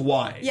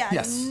 Worldwide. I mean, yeah,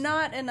 yes.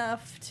 Not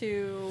enough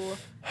to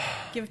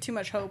give too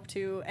much hope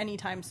to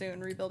anytime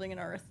soon rebuilding an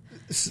Earth.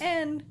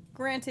 And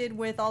granted,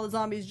 with all the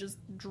zombies just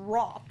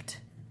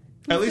dropped.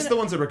 At least the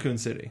ones at Raccoon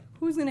City.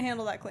 Who's going to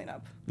handle that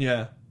cleanup?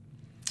 Yeah.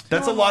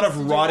 That's No a one lot wants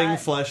to of do rotting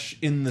that. flesh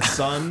in the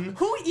sun.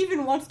 Who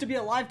even wants to be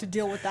alive to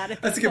deal with that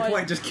at this That's a good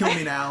point. Just kill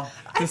me now.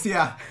 Just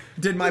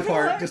did my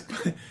part. Just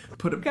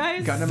put a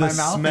Guys, gun in the my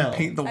mouth smell. and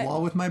paint the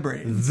wall with my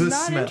brains. The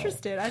not smell.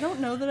 interested. I don't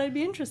know that I'd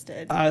be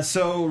interested.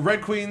 So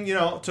Red Queen,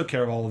 took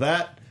care of all of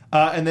that,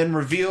 and then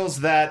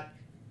reveals that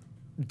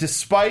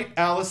despite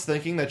Alice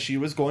thinking that she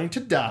was going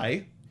to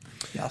die,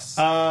 Yes.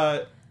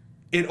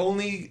 it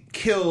only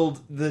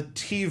killed the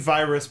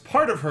T-virus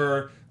part of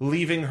her,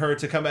 leaving her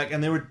to come back,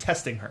 and they were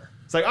testing her.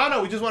 It's like, oh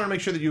no, we just wanted to make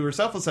sure that you were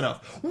selfless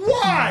enough.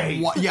 Why?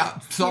 What? Yeah.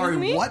 Sorry.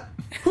 Excuse me? What?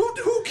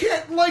 Who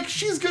can't,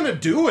 she's gonna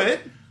do it.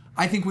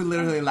 I think we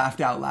literally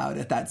laughed out loud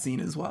at that scene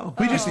as well.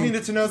 We just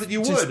needed to know that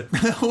you would.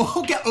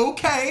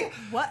 Okay.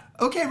 What?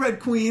 Okay,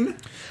 Red Queen.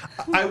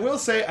 I will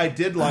say I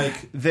did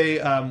like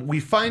we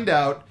find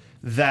out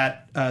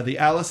that the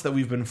Alice that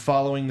we've been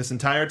following this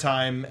entire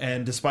time,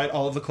 and despite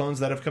all of the clones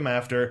that have come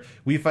after,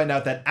 we find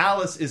out that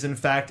Alice is in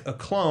fact a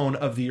clone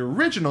of the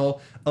original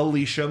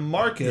Alicia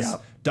Marcus,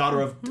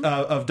 daughter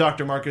of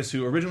Dr. Marcus,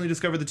 who originally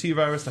discovered the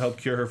T-virus to help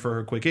cure her for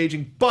her quick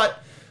aging,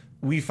 but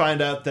we find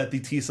out that the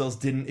T-cells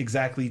didn't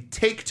exactly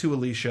take to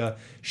Alicia.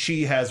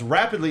 She has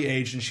rapidly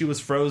aged, and she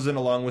was frozen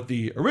along with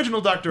the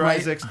original Dr.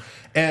 Isaacs.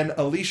 And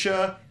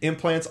Alicia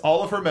implants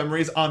all of her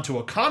memories onto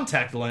a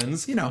contact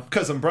lens,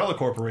 because Umbrella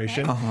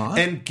Corporation,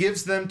 and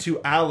gives them to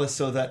Alice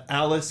so that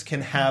Alice can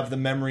have the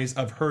memories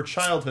of her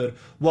childhood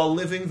while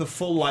living the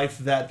full life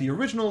that the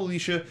original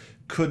Alicia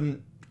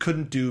couldn't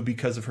do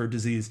because of her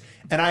disease.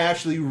 And I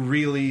actually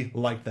really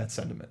liked that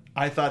sentiment.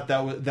 I thought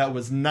that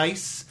was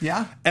nice.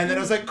 Yeah. And then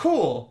I was like,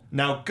 cool,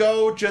 now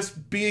go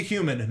just be a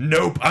human.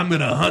 Nope, I'm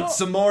gonna hunt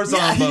some more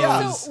zombos.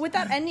 Yeah. So with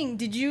that ending,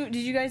 did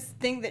you guys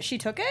think that she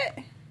took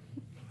it?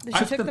 That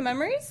she took the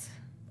memories?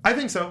 I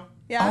think so.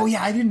 Yeah. Oh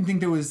yeah, I didn't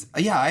think there was.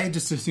 Yeah, I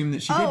just assumed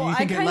that she did. Oh, You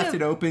think I it left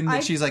kind it of- open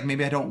that she's like,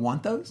 maybe I don't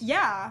want those?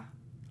 Yeah.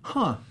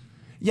 Huh.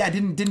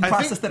 didn't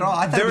process that at all.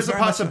 I thought there it was a very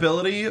much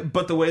possibility,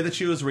 but the way that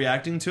she was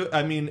reacting to it,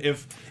 I mean,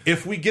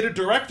 if we get a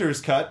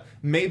director's cut,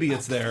 maybe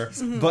it's there,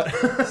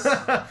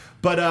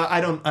 but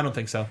I don't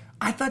think so.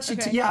 I thought she,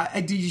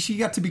 Okay. she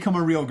got to become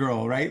a real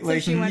girl, right? So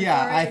she went for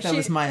it. That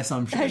was my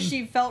assumption. Has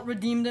she felt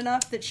redeemed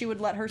enough that she would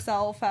let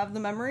herself have the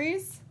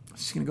memories?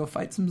 She's gonna go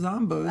fight some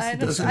zombos. I It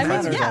don't- doesn't I mean,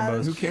 matter. yeah,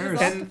 Zombos. Who she cares?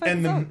 was all-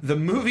 And the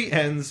movie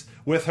ends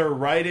with her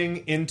riding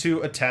into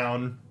a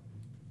town,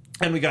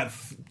 and we got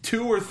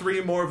 2 or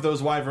 3 more of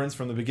those wyverns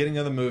from the beginning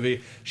of the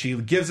movie. She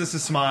gives us a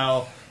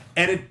smile,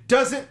 and it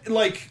doesn't,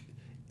 like,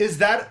 is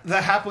that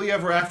the happily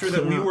ever after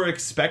that we were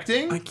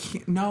expecting? I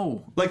can't.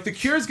 No. Like, the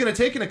cure's going to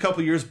take in a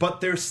couple years,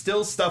 but there's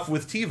still stuff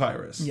with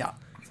T-virus. Yeah.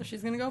 So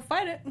she's gonna go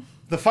fight it.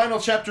 The final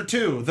chapter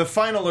 2, the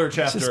finaler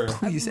chapter, Just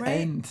please Right.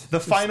 end. the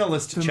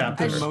finalist the-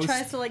 chapter. And she most-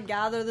 tries to like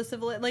gather the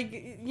civil,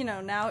 like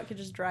now it could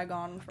just drag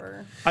on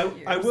for. I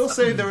years. will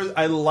say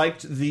I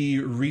liked the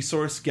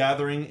resource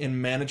gathering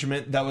in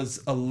management. That was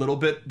the little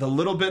bit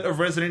of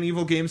Resident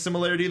Evil game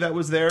similarity that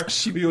was there.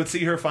 You would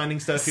see her finding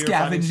stuff here,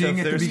 finding Scavenging stuff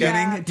at there, the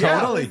beginning. Yeah.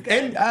 Totally. Yeah.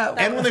 And That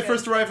and when was they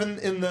first good. arrive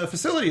in the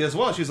facility as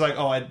well, she's like,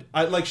 "Oh,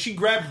 I like." She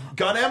grabbed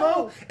gun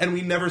ammo, and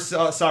we never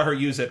saw her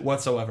use it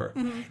whatsoever.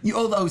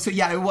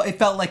 It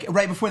felt like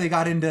right before they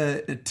got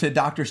into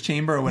Doctor's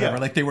chamber or whatever,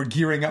 Yeah. like they were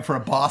gearing up for a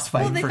boss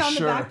fight. Well, they for found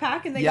sure. the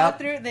backpack and they Yep. got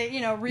through it. They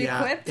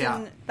re-equipped Yeah,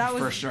 and that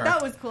was for sure.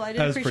 that was cool. I did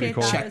That was pretty appreciate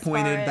cool. that. as far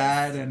Checkpointed as-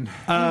 that and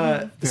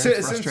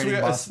Since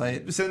frustrating boss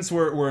fight. Since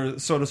we're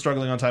sort of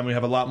struggling on time, we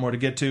have a lot more to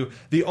get to.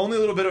 The only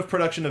little bit of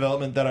production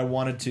development that I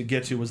wanted to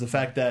get to was the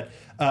fact that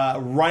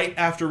right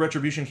after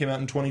Retribution came out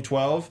in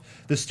 2012,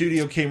 the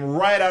studio came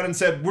right out and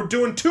said, "We're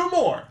doing 2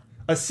 more,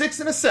 a 6th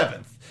and a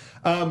 7th."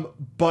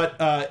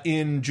 But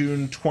in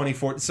June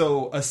 2014,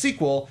 so a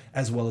sequel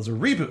as well as a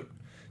reboot.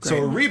 So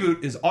a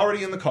reboot is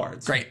already in the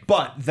cards. Great.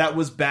 But that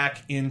was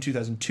back in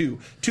 2002.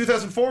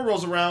 2004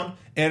 rolls around.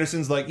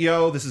 Anderson's like,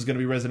 yo, this is going to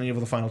be Resident Evil,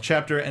 the final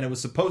chapter. And it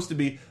was supposed to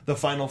be the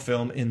final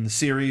film in the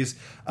series.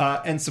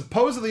 And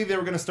supposedly they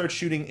were going to start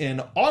shooting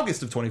in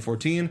August of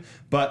 2014.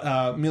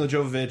 But Mila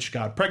Jovovich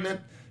got pregnant.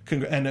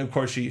 And of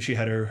course, she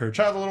had her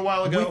child a little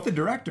while ago. with the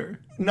director.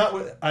 Not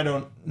with, I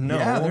don't know.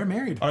 Yeah, they're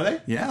married. Are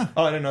they? Yeah.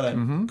 Oh, I didn't know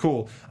that.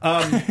 Cool.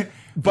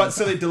 But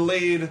so they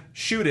delayed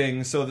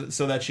shooting so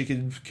that she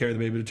could carry the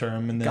baby to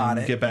term and Got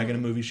then it. get back into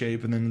movie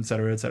shape and then et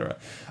cetera, et cetera.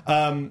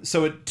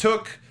 So it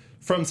took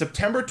from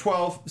September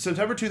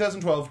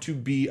 2012 to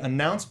be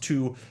announced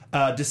to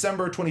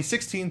December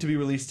 2016 to be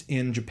released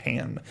in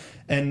Japan.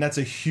 And that's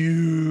a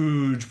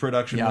huge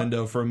production Yep.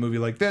 window for a movie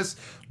like this.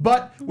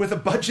 But with a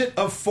budget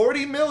of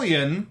 $40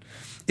 million,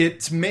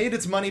 it's made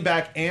its money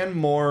back and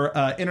more.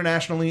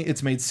 Internationally,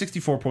 it's made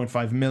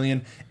 $64.5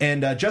 million.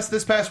 And just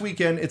this past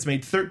weekend, it's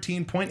made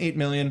 $13.8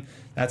 million.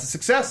 That's a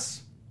success.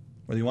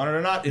 Whether you want it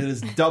or not, it has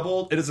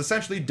doubled. It has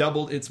essentially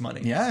doubled its money.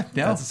 Yeah,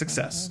 no. That's a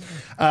success.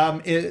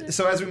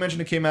 So as we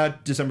mentioned, it came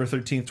out December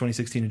 13th,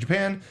 2016 in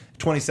Japan,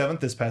 27th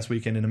this past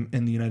weekend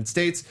in the United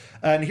States.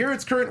 And here are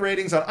its current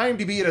ratings on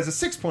IMDb. It has a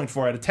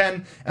 6.4 out of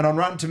 10. And on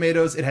Rotten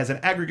Tomatoes, it has an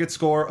aggregate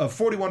score of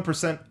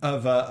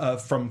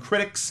 41% from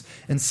critics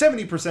and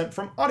 70%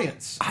 from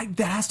audience.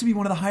 That has to be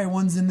one of the higher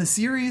ones in the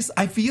series.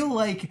 I feel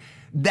like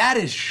that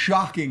is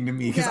shocking to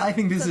me because Yeah, I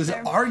think this it's is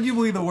up there.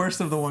 arguably the worst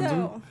of the ones.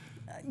 So,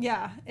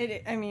 yeah,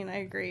 I mean, I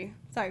agree.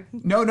 Sorry.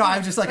 No,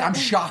 I'm just like, I'm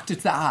shocked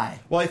it's the high.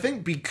 Well, I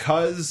think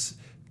because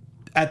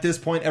at this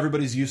point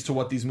everybody's used to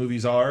what these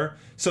movies are,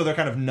 so they're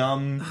kind of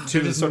numb to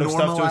They're the just sort of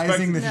stuff to expect.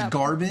 normalizing this Yeah.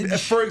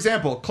 garbage. For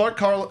example, Clark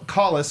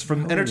Collis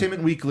from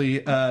Entertainment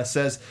Weekly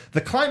says,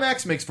 the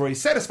climax makes for a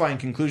satisfying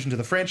conclusion to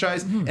the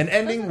franchise, an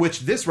ending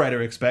which this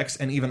writer expects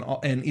and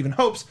even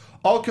hopes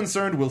all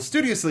concerned will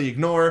studiously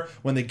ignore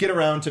when they get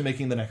around to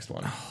making the next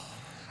one.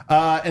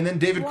 And then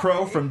David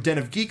Crow from Den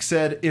of Geek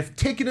said, if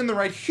taken in the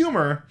right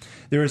humor,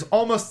 there is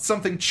almost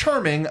something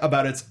charming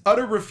about its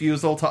utter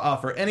refusal to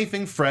offer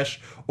anything fresh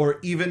or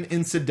even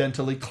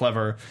incidentally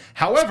clever.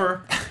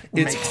 However,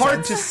 it's Makes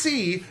hard sense. to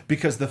see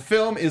because the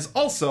film is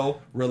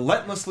also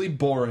relentlessly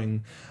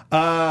boring.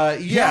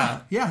 Yeah.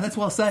 That's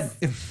well said.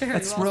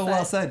 That's real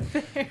well said.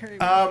 Very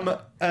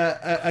well.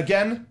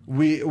 Again,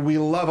 we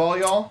love all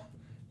y'all.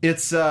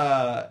 It's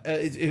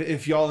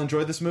if y'all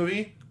enjoyed this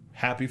movie,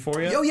 happy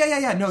for you. Oh,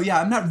 yeah. No,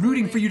 I'm not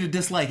rooting for you to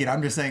dislike it.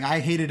 I'm just saying I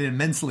hated it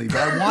immensely, but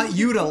I want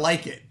you to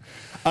like it.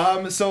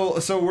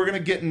 So we're gonna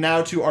get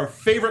now to our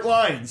favorite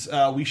lines.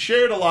 We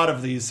shared a lot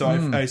of these, so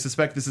I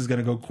suspect this is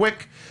gonna go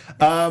quick.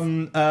 I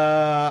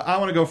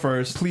want to go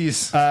first,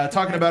 Please.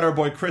 Talking about our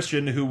boy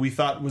Christian, who we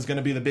thought was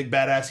gonna be the big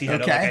badass. He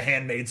had Okay. like a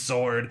handmade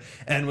sword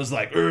and was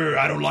like,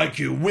 "I don't like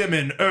you,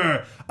 women."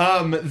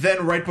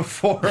 Then right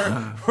before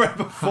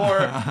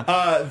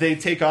they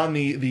take on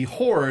the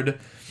horde,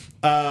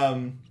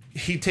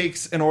 he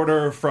takes an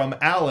order from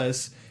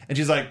Alice. And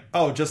she's like,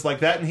 "Oh, just like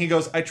that." And he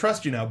goes, "I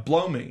trust you now.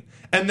 Blow me."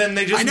 And then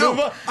they just move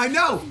on. I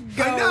know.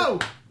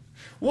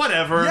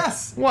 Whatever.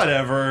 Yes.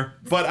 Whatever.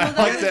 But I Well,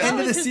 like that that. End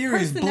of the was his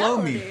series, blow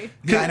me. personality.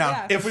 Yeah, I know.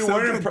 Yeah. If we So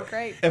weren't, good.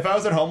 Great. if I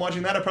was at home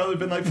watching that, I'd probably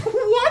been like,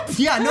 "What?"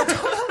 Yeah, no,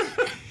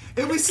 totally.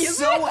 It was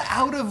so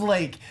out of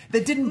like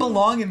that didn't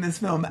belong in this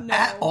film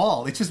at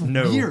all. It's just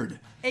weird.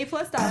 A+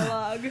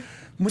 dialogue.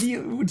 What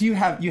do you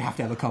have? You have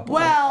to have a couple.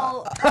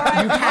 Well, you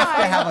have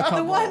to have a couple.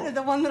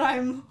 The one that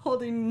I'm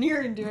holding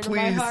near and dear to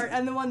my Please. heart,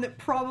 and the one that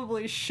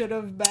probably should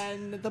have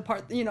been the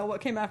part, what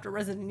came after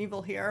Resident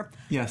Evil here.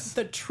 Yes.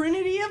 The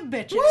Trinity of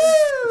Bitches.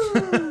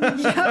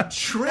 Woo! Yep.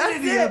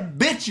 Trinity of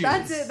bitches.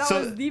 That's it. That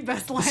was the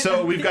best line.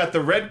 So we've got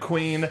the Red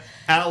Queen,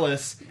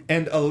 Alice,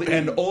 and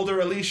older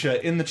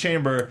Alicia in the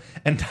chamber,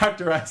 and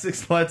Dr.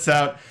 Isaacs lets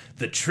out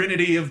the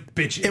Trinity of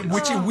Bitches. In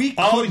which we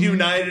all couldn't-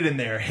 united in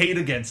their hate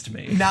against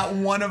me. Not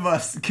one of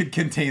us could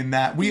contain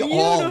that. We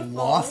all Beautiful.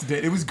 lost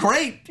it. It was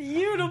great.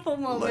 Beautiful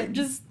moment.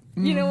 Just,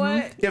 you know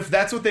what? If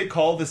that's what they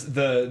call this,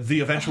 the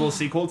eventual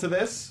sequel to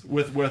this,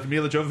 with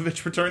Mila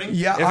Jovovich returning,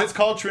 Yeah, if it's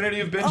called Trinity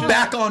of Bitches,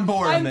 Back on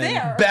board. I'm man.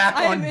 there. Back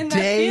I'm on in that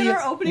day theater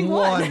opening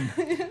one.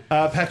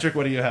 Patrick,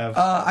 what do you have?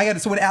 I got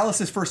it. So when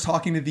Alice is first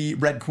talking to the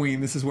Red Queen,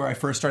 this is where I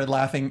first started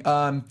laughing.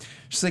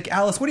 She's like,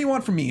 Alice, what do you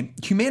want from me?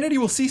 Humanity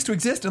will cease to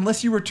exist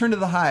unless you return to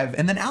the hive.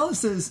 And then Alice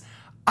says,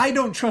 I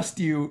don't trust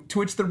you, to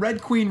which the Red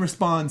Queen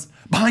responds,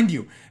 behind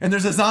you. And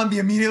there's a zombie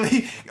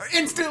immediately,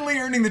 instantly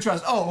earning the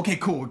trust. Oh, okay,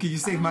 cool. Can you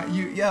save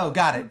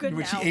got it. Good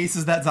Which she now.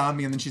 aces that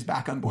zombie and then she's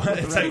back on board with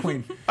the It's Red like,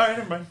 Queen. all right,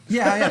 never mind.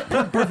 Yeah,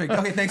 perfect.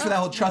 Okay, thanks for that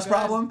whole trust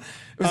problem.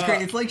 It was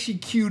great. It's like she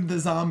queued the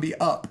zombie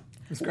up.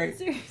 It was great.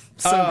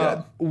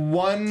 So good.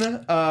 One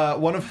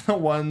of the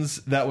ones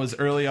that was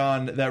early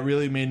on that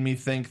really made me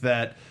think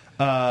that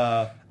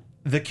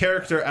the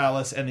character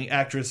Alice and the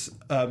actress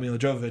Mila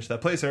Jovovich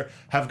that plays her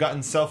have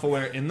gotten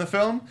self-aware in the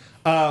film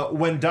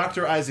when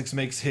Dr. Isaacs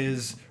makes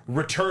his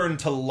return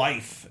to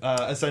life,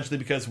 essentially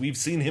because we've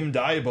seen him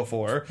die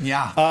before.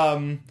 Yeah.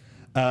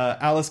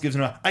 Alice gives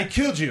him I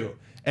killed you,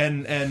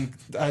 and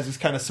Isaacs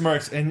kind of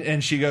smirks,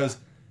 and she goes,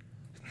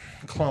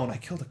 clone, I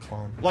killed a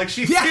clone. Like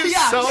she seems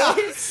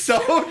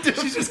so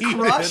defeated. She's just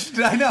crushed.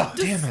 I know.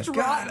 Damn it.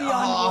 Distraught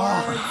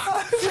beyond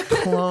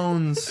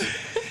words.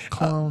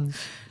 Clones.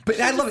 But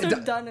I love So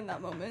it. done in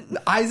that moment.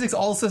 Isaacs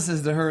also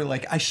says to her,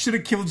 like, I should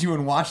have killed you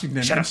in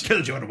Washington. Should have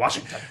killed you in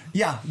Washington.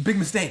 Yeah, big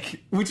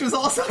mistake. Which was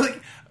also like,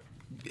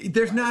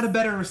 there's not a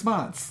better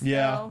response.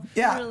 Yeah. No,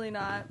 Yeah. really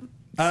not.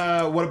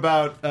 What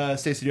about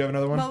Stacey? Do you have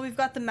another one? Well, we've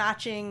got the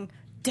matching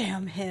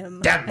damn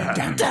him. Damn her.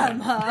 Damn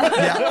her.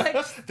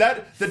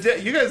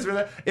 Like, You guys were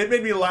there. It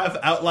made me laugh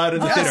out loud in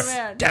the theater.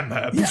 man. Damn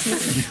her.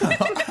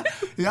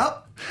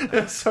 Yep.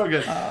 It's so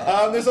good.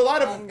 There's a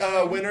lot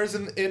of winners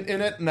in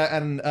it,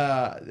 and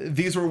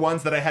these were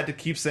ones that I had to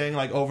keep saying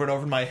like over and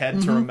over in my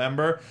head to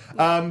remember.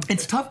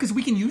 It's tough because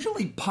we can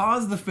usually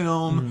pause the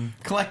film,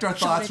 collect our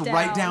thoughts, it down.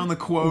 write down the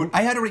quote.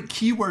 I had to write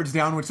keywords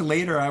down, which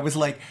later I was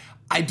like,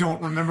 I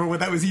don't remember what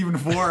that was even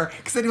for,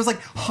 because it was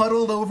like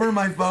huddled over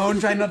my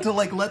phone, trying not to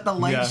like let the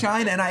light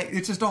shine, and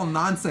it's just all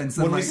nonsense.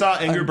 And When we like, saw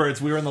Angry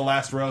Birds, we were in the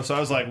last row, so I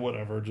was like,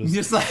 whatever,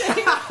 just like,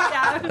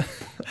 yeah.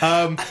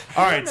 all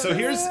right, so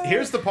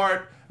here's the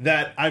part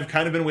that I've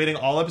kind of been waiting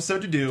all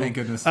episode to do. Thank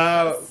goodness.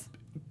 Paulo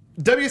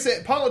W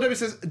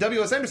says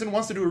W.S. Anderson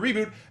wants to do a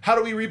reboot. How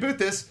do we reboot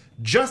this?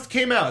 Just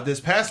came out this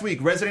past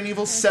week. Resident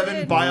Evil 7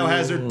 did.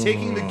 Biohazard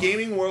taking the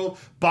gaming world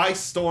by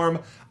storm.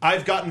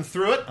 I've gotten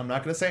through it. I'm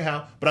not going to say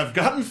how, but I've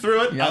gotten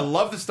through it. Yep. I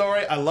love the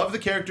story. I love the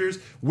characters.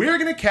 We're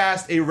going to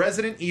cast a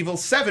Resident Evil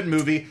 7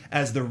 movie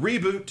as the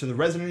reboot to the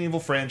Resident Evil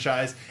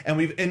franchise. And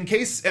we're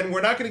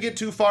not going to get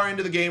too far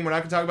into the game. We're not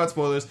going to talk about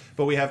spoilers,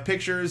 but we have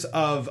pictures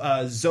of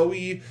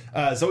Zoe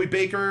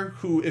Baker,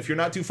 who, if you're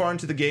not too far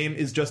into the game,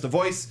 is just a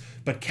voice.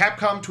 But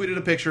Capcom tweeted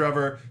a picture of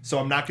her, so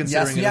I'm not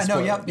considering it a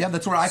spoiler.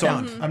 that's where I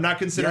found. I'm not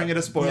considering Yep. it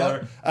a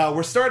spoiler.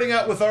 We're starting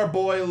out with our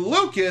boy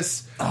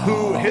Lucas,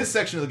 who his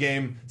section of the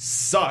game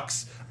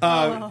sucks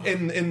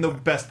in the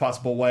best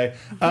possible way.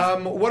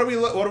 What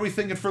are we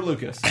thinking for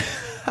Lucas?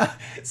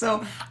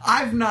 So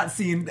I've not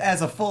seen,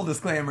 as a full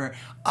disclaimer,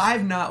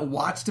 I've not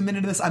watched a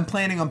minute of this. I'm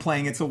planning on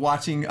playing it, so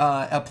watching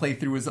a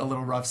playthrough is a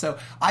little rough. So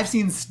I've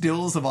seen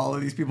stills of all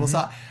of these people.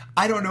 So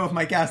I don't know if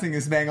my casting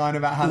is bang on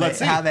about how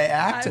they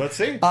act. Let's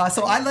see.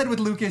 So I led with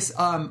Lucas.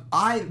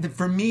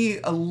 For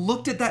me, I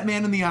looked at that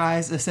man in the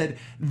eyes. I said,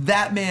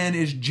 that man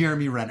is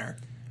Jeremy Renner.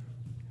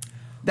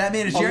 That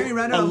man is Jeremy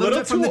Renner, a little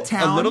bit from the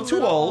town. A little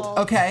too old.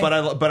 Okay. But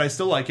I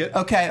still like it.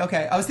 Okay.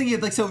 I was thinking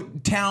like, so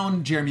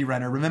town Jeremy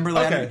Renner. Remember,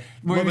 like, Okay.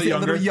 a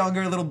little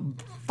younger. a little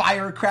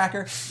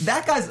firecracker.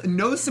 That guy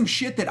knows some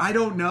shit that I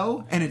don't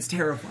know, and it's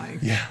terrifying.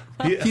 Yeah.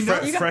 You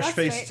know- you got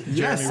Fresh-faced that Jeremy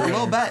Yes, a Renner.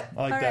 little bit. I like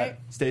All that. right.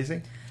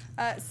 Stacey?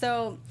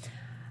 So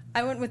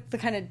I went with the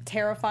kind of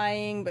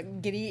terrifying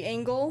but giddy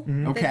angle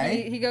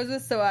Okay. that he goes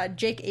with. So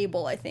Jake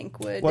Abel, I think,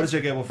 would. What is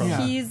Jake Abel from?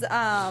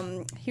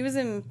 Yeah. He was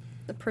in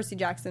the Percy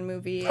Jackson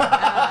movie.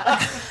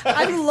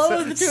 I'm loath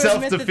to admit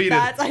Self-defeated.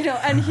 that. I know,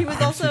 and he was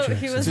also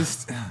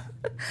Just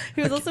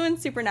he was also in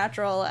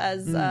Supernatural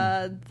as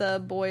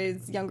the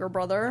boy's younger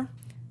brother.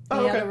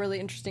 Oh, He had okay. a really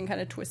interesting kind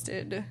of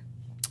twisted.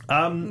 You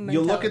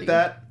look at mentality.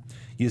 that,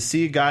 you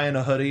see a guy in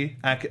a hoodie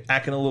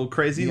acting a little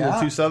crazy, a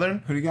little too southern.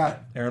 Who do you got?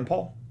 Aaron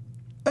Paul.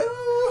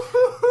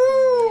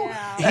 Ooh.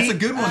 Yeah. That's a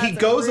good one. He That's a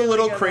goes a really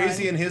little good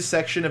crazy one. in his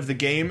section of the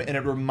game, and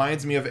it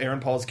reminds me of Aaron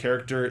Paul's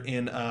character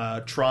in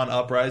Tron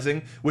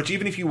Uprising, which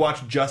even if you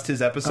watch just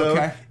his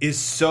episode,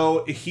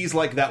 he's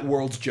like that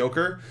world's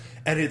Joker.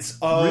 And it's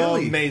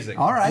Really? amazing.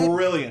 All right.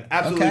 Brilliant.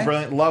 Absolutely Okay.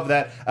 brilliant. Love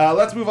that.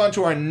 Let's move on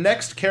to our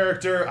next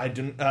character.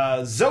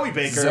 Zoe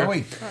Baker.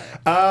 Zoe.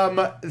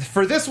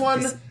 For this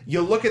one,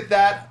 you look at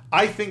that,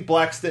 I think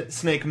Black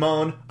Snake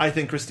Moan. I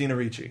think Christina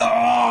Ricci.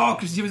 Oh,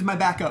 because she was my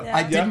backup. Yeah.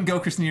 I didn't go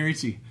Christina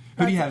Ricci.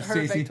 Who do you have, That's a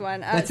perfect Stacey?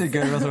 one. That's a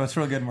good. That's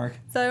real good, Mark.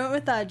 So I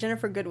went with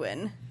Jennifer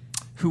Goodwin.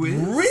 Who is?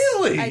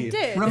 Really? I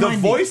did. The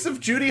Remind me. voice of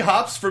Judy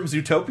Hopps from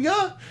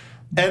Zootopia?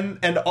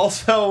 And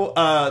also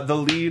the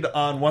lead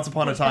on Once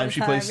Upon a Time. She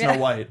plays Snow yeah.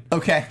 White.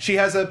 Okay. She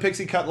has a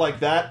pixie cut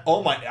like that.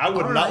 Oh my! I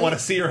would All not right. want to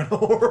see her in a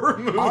horror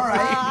movie. All right.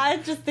 I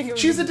just think it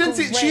was She's a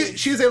Disney. great.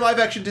 She's a live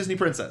action Disney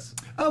princess.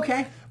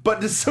 Okay.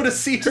 But to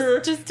see her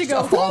just to go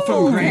A fall from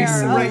 "Ooh, grace,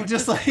 there." right?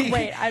 Just like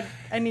wait,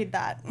 I need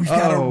that. we've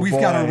got Oh, a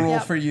boy. role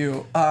Yep. for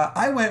you.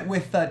 I went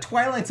with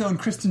Twilight's own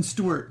Kristen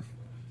Stewart.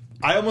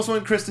 I almost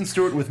went Kristen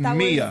Stewart with That was-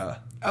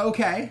 Mia,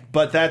 Okay.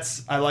 but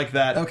I like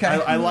that. Okay.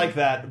 I like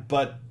that,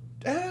 but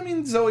I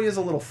mean Zoe is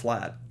a little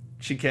flat.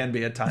 She can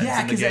be at times.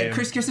 Yeah, in the because game.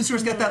 Kristen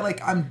Stewart's got that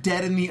like I'm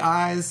dead in the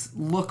eyes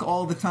look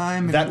all the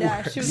time. And That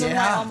Yeah, she was one of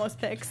my Yeah. almost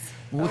picks.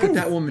 look at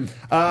that woman.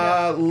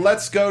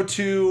 Let's go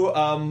to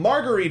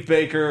Marguerite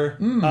Baker,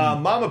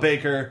 Mama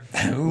Baker.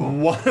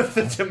 One of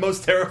the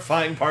most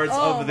terrifying parts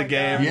Oh of the my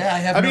game. God. Yeah, I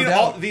have no mean,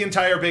 doubt. the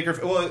entire Baker.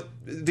 Well,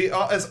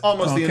 as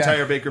almost the Okay.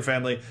 entire Baker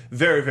family.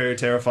 Very, very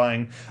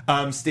terrifying.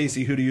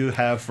 Stacey, who do you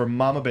have for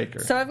Mama Baker?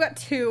 So I've got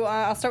two.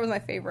 I'll start with my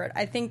favorite.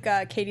 I think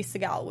Katie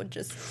Seagal would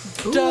just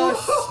I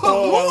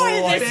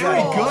destroy like this that.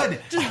 Very role. good.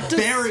 Just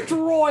Very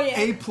destroy it.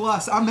 A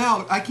plus. I'm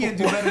out. I can't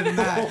do better than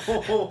that.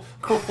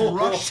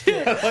 Crushed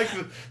it. I like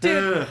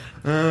Dude.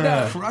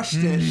 No, Crushed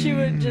it. she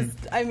would just.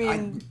 I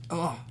mean,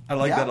 Oh, I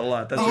like yeah. that a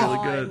lot. That's really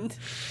good. beyond.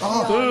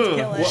 Oh, Beyond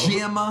kill it.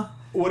 Gemma.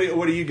 What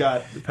do you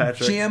got,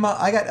 Patrick? Gemma.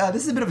 I got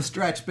this is a bit of a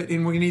stretch, but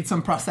and we're gonna need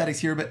some prosthetics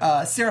here.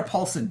 But Sarah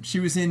Paulson. She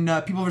was in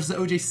People vs.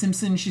 O.J.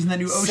 Simpson. She's in that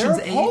new Sarah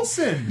Ocean's 8.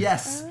 Paulson?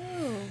 Yes.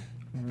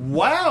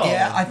 Wow.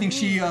 Yeah, I think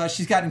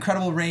she's got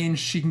incredible range.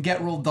 She can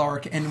get real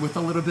dark, and with a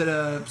little bit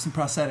of some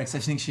prosthetics, I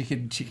think she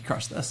could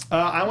crush this.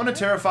 I want to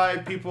terrify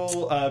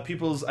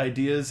people's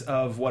ideas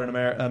of what an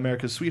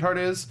America's sweetheart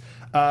is.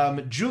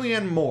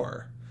 Julianne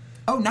Moore.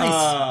 Oh,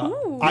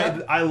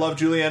 nice. I love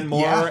Julianne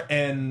Moore, Yeah.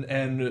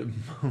 and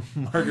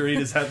Marguerite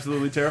is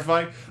absolutely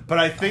terrifying. But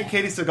I think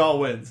Katie Seagal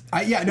wins.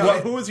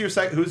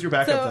 Who's your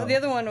backup? So though? the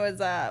other one was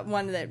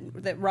one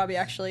that Robbie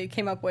actually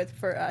came up with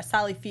for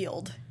Sally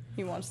Field.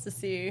 He wants to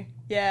see.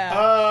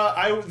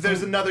 Yeah.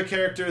 There's another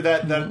character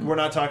that we're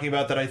not talking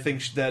about that I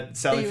think that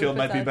Sally you Field would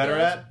might put be Sally better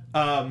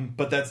at.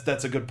 But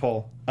that's a good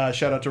poll.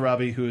 Shout out to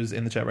Robbie, who is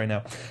in the chat right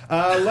now.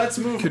 Let's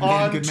move Good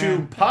man, on good to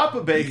man.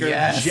 Papa Baker,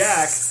 Yes.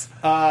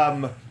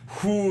 Jack.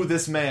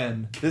 This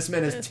man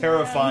is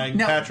terrifying,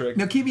 Patrick.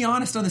 Now, keep me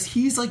honest on this.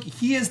 He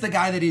is the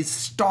guy that is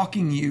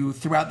stalking you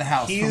throughout the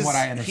house, from what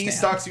I understand. He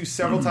stalks you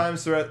several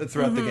times throughout the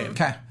game.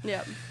 Okay.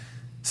 Yep.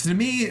 So to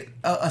me,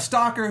 a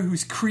stalker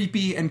who's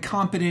creepy and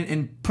competent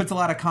and puts a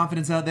lot of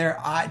confidence out there,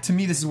 to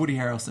me, this is Woody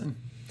Harrelson.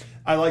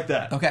 I like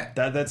that. Okay.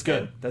 That's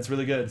good. That's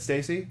really good.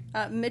 Stacey?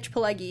 Mitch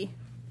Pileggi.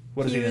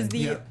 What is he was in? the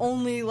Yeah.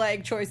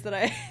 only choice that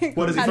I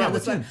What is he had from? on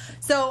What's this one.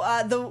 So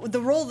the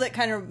role that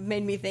kind of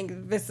made me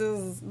think this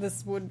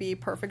would be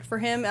perfect for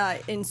him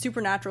in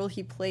Supernatural.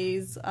 He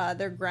plays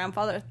their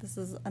grandfather. This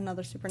is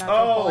another Supernatural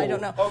role. I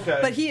don't know. Okay.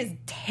 But he is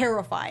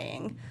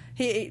terrifying.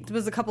 It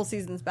was a couple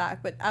seasons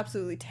back, but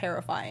absolutely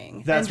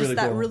terrifying. That's and just really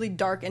that cool. really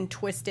dark and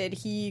twisted.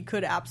 He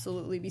could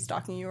absolutely be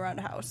stalking you around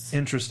a house.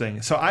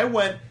 Interesting. So I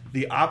went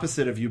the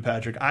opposite of you,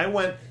 Patrick. I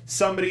went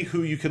somebody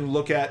who you can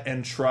look at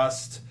and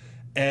trust,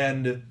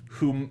 and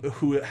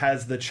who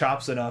has the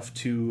chops enough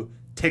to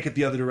take it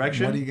the other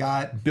direction. What do you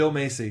got? Bill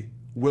Macy,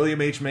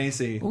 William H.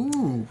 Macy.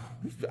 Ooh.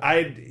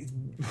 Because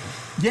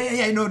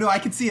Yeah. No, I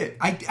can see it.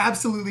 I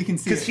absolutely can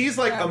see it. he's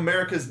like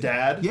America's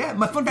dad. Yeah,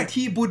 my fun fact,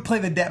 he would play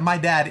my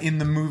dad in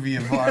the movie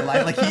of our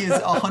life. Like, he is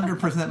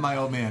 100% my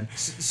old man.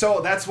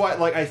 So that's why,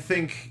 I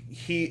think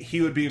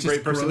he would be a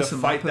great person to gross him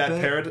fight up a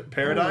that bit.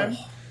 paradigm.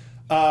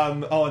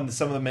 And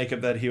some of the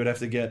makeup that he would have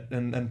to get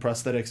and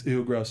prosthetics.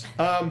 Ew, gross.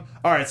 All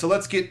right, so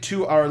let's get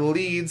to our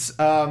leads.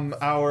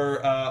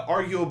 Our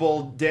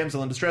arguable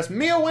damsel in distress,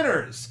 Mia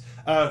Winters,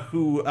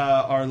 who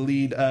our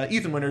lead,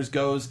 Ethan Winters,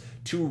 goes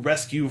to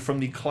rescue from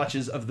the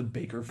clutches of the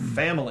Baker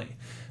family.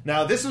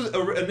 Now, this was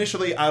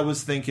initially I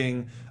was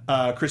thinking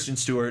Kristen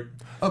Stewart.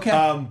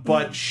 Okay.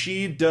 But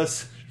she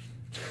does.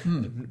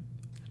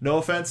 No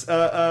offense,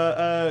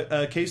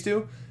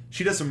 K-Stu.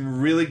 She does some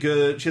really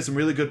good. She has some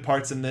really good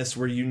parts in this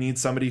where you need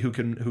somebody who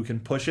can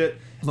push it,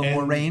 A little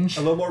more range?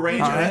 A little more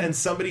range. All right. And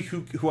somebody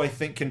who I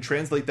think can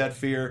translate that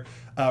fear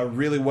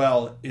really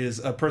well is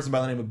a person by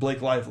the name of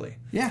Blake Lively.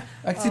 Yeah,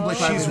 I can see Blake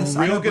Lively. She's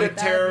real good at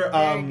terror.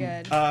 That'd be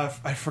very good.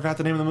 I forgot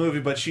the name of the movie,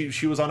 but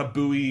she was on a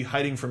buoy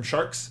hiding from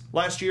sharks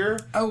last year.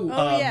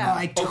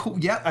 Yeah.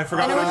 Yep. I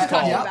forgot I know what what it's you're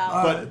called.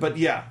 talking about. But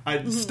yeah,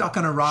 Stuck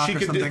on a rock She or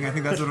could do- something. I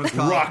think that's what it was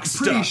called. Rock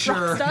Pretty stuck.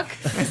 sure. Rock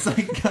It's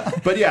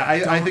like But yeah,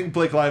 I think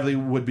Blake Lively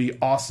would be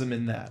awesome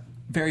in that.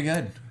 very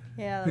good.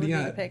 Yeah, that Who would do be you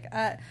a got? pick.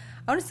 I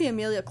want to see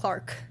Amelia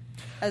Clarke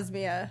as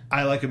Mia.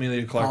 I like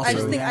Amelia Clarke. Also, I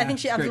just too. think yeah, I think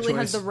she great absolutely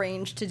has choice. the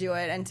range to do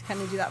it and to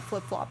kind of do that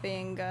flip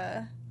flopping.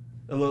 a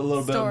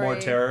little bit more story.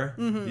 terror.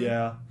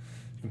 Yeah,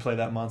 you can play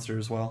that monster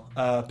as well.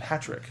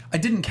 Patrick. I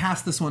didn't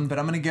cast this one, but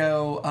I'm going to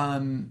go.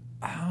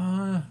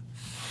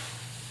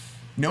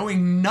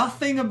 Knowing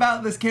nothing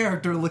about this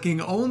character,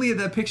 looking only at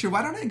the picture,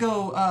 why don't I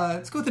go?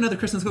 Let's go with another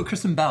Kristen. Let's go with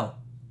Kristen Bell.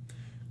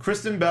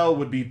 Kristen Bell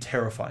would be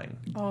terrifying.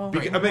 Oh.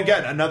 I mean,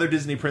 again, another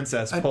Disney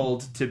princess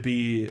pulled to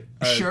be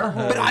Sure,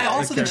 but I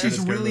also think she's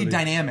really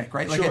dynamic. dynamic,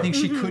 right? Like I Sure. think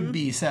she could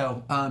be.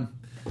 So,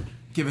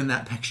 given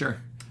that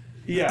picture,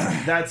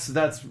 Yeah, that's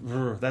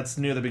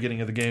near the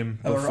beginning of the game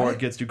before right. it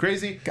gets too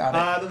crazy. Got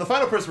it. Then the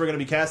final person we're going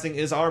to be casting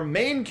is our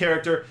main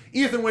character,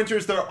 Ethan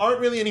Winters. There aren't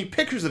really any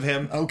pictures of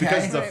him Okay.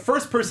 because it's a Right.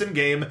 first-person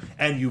game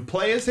and you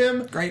play as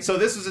him. Great. So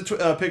this is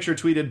a picture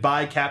tweeted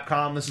by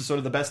Capcom. This is sort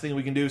of the best thing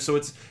we can do. So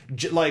it's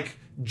like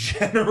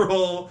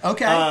general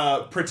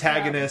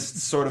protagonist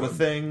sort of a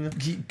thing.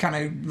 kind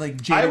of like I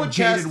jaded, would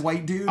jaded cast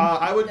white dude.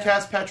 I would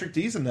cast Patrick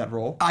Dees in that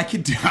role. I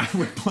could do. I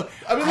would.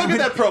 I mean, look at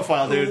that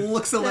profile, dude.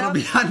 Looks a little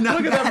Yeah. beyond. Not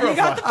Look at that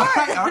bad.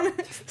 profile. All right.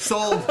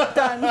 Sold.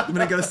 Done. I'm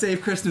gonna go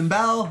save Kristen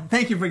Bell.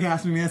 Thank you for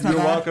casting me. That's not You're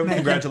bad. welcome. Thank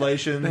you.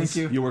 Congratulations. Thank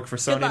you. You work for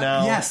Sony luck.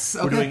 now. Yes.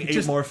 We're okay. doing 8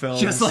 Just- more films.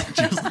 Just like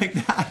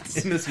that.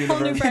 in this Whole new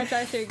universe.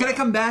 franchise. Here you Can I go.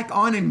 come back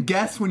on and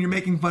guess when you're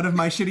making fun of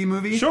my shitty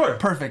movie? Sure.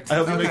 Perfect. I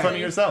hope you make Okay. fun of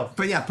yourself.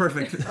 But yeah,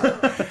 perfect.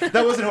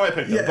 That wasn't who I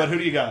picked up, but who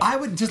do you got? I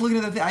would just looking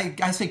at the.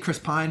 I say Chris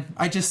Pine.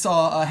 I just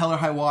saw Hell or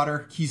High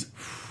Water. He's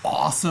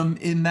awesome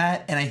in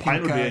that, and I think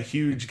Pine would be a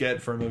huge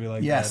get for a movie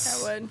like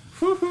yes. I would.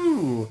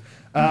 that.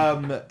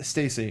 Woohoo!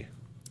 Stacy.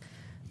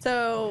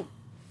 So,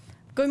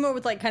 going more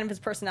with like kind of his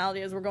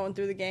personality as we're going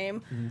through the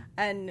game,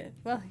 and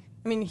well,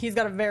 I mean, he's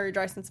got a very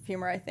dry sense of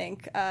humor, I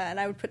think, and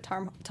I would put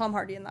Tom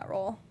Hardy in that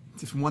role.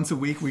 Just once a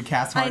week we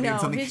cast Hardy I know, in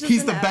something. he's just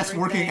He's in the best everything.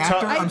 working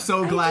actor. I- I'm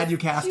so glad you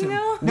cast him.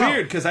 know? No.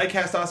 Weird, because I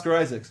cast Oscar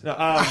Isaacs. No,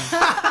 he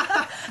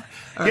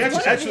One or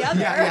the actually, other.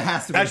 Yeah, it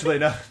has to be. actually,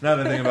 now that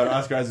I think about it,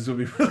 Oscar Isaacs would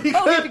be really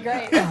Oh, good. he'd be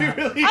great. He'd be really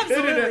good in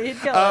Absolutely, it.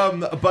 he'd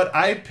kill it. But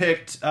I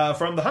picked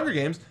from the Hunger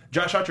Games,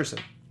 Josh Hutcherson.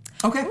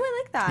 Oh, Okay. I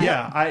like that.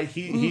 Yeah,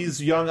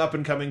 he's young, up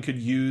and coming. Could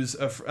use.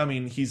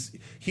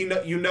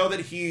 You know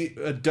that he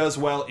does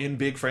well in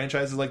big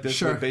franchises like this,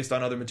 Sure. based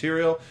on other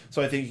material.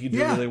 So I think he could do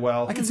Yeah, really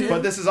well. I can see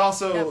but it. this is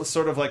also Yep.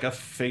 sort of like a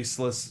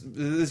faceless.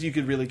 You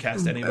could really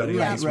cast anybody in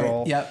Right, this right,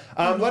 role. yep.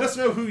 Let us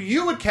know who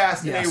you would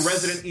cast in a Yes.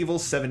 Resident Evil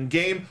 7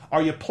 game.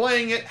 Are you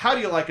playing it? How do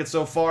you like it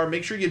so far?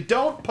 Make sure you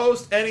don't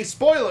post any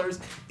spoilers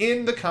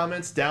in the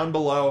comments down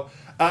below.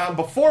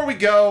 Before we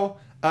go,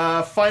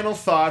 final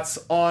thoughts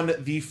on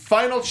the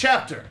final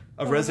chapter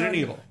of Resident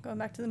Evil. Going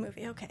back to the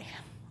movie. Okay.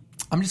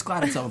 I'm just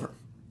glad it's over.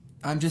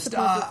 I'm just,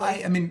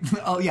 Supposedly. I mean,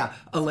 oh yeah,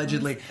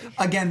 allegedly.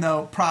 Again,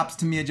 though, props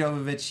to Mia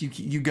Jovovich.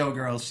 You go,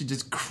 girls. She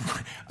just,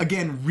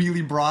 again,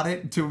 really brought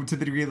it to the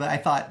degree that I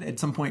thought at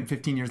some point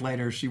 15 years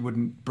later she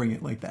wouldn't bring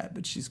it like that,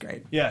 but she's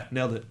great. Yeah,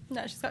 nailed it.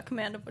 No, she's got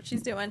command of what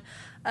she's doing.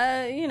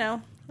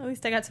 At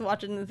least I got to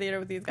watch it in the theater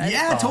with these guys.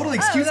 Yeah, totally.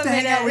 Excuse that to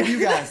hang made out it- with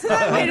you guys.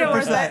 that made it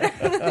worth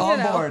 100%. On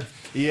You know. board.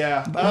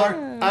 Yeah,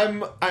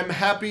 I'm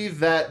happy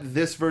that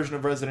this version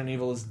of Resident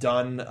Evil is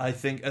done. I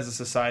think as a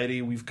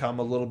society we've come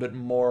a little bit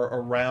more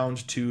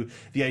around to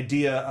the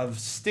idea of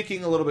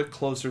sticking a little bit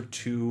closer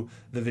to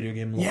the video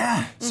game lore.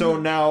 Yeah. So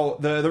now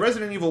the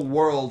Resident Evil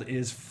world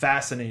is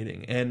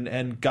fascinating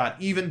and got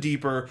even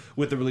deeper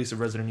with the release of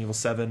Resident Evil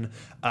 7.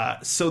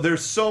 So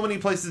there's so many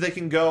places they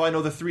can go. I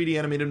know the 3D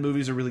animated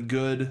movies are really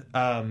good,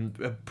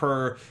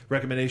 per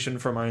recommendation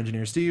from our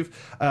engineer Steve.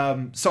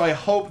 So I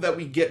hope that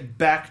we get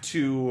back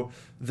to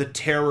the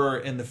terror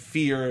and the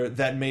fear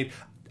that made...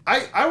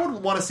 I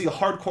would want to see a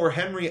hardcore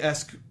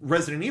Henry-esque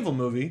Resident Evil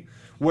movie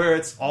where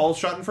it's all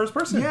shot in first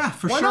person. Yeah,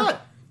 for Why sure.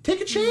 not? Take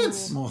a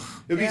chance. Ooh. It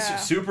would be Yeah.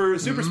 super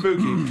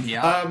spooky.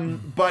 Yeah.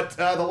 But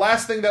the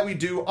last thing that we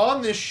do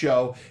on this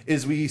show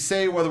is we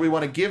say whether we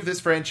want to give this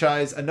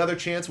franchise another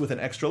chance with an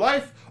extra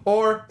life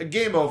or a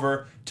game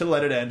over to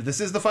let it end.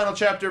 This is the final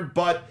chapter,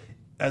 but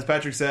as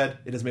Patrick said,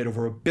 it has made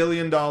over $1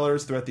 billion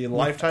throughout the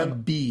lifetime. a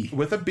B.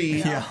 With a B.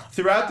 Yeah.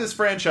 Throughout this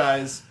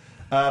franchise,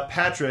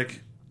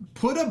 Patrick...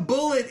 Put a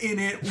bullet in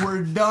it.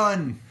 We're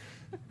done.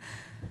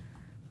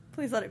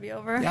 Please let it be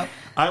over. Yep.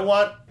 I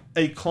want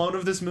a clone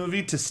of this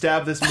movie to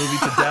stab this movie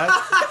to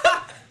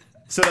death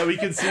so that we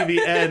can see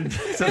the end.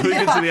 So that we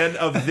can see the end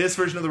of this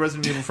version of the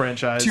Resident Evil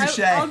franchise. Touche.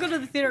 I'll go to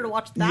the theater to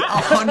watch that.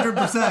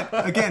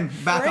 100%. Again,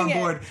 back Bring on it.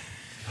 board.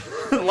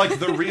 Like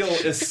the real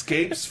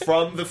escapes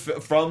from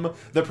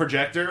the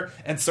projector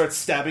and starts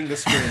stabbing the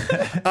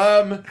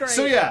screen. Great.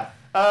 So yeah,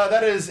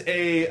 That is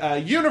a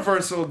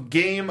universal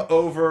game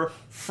over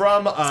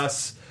from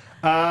us.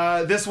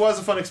 This was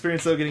a fun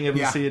experience, though, getting able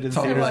to see it in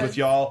theaters with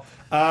y'all.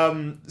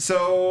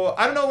 So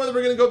I don't know whether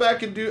we're going to go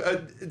back and do.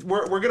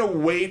 We're going to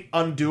wait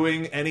on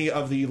doing any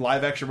of the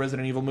live-action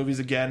Resident Evil movies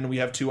again. We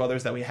have 2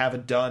 others that we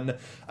haven't done.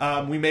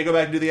 We may go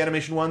back and do the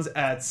animation ones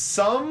at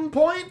some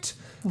point.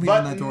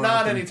 But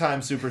not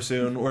anytime super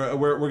soon.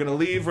 We're going to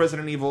leave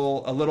Resident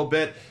Evil a little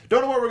bit.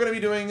 Don't know what we're going to be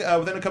doing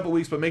within a couple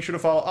weeks, but make sure to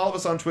follow all of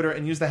us on Twitter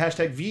and use the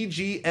hashtag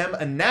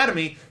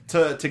VGMAnatomy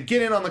to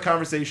get in on the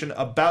conversation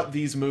about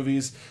these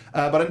movies.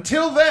 But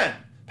until then,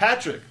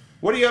 Patrick,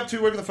 what are you up to?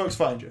 Where can the folks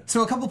find you?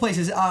 So a couple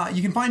places.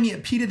 You can find me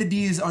at P to the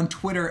D's on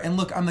Twitter. And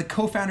look, I'm the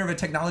co-founder of a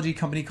technology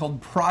company called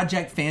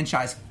Project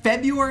Franchise.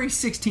 February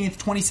 16th,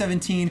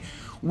 2017,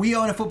 we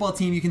own a football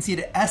team. You can see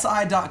it at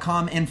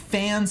SI.com, and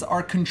fans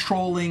are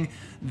controlling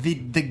the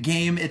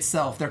game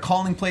itself. They're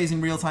calling plays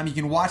in real time. You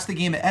can watch the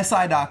game at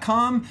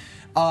SI.com.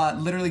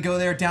 Literally go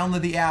there,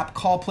 download the app,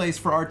 call plays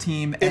for our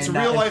team. It's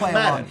real life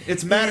Madden.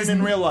 It's Madden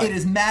in real life. It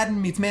is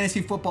Madden meets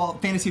fantasy football.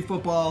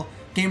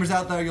 Gamers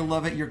out there, you'll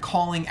love it. You're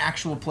calling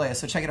actual plays.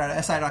 So check it out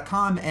at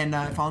SI.com and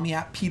follow me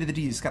at P to the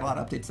D's. Got a lot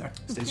of updates there.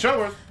 Stacey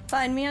Shuttleworth.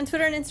 Find me on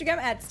Twitter and Instagram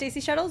at Stacey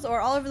Shuttles, or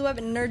all over the web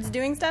at Nerds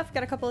Doing Stuff.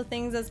 Got a couple of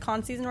things as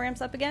con season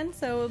ramps up again,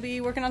 so we'll be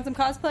working on some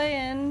cosplay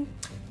and...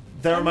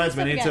 That reminds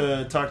me, I need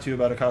to talk to you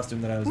about a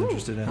costume that I was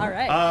interested in. All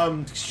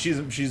right.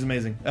 She's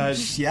amazing.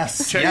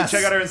 Yes. Check out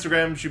her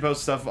Instagram. She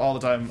posts stuff all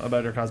the time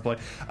about her cosplay.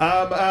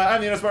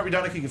 I'm Mark B.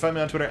 Donica. You can find me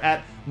on Twitter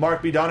at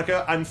Mark B.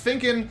 Donica. I'm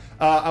thinking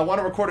I want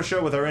to record a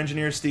show with our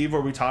engineer Steve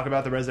where we talk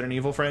about the Resident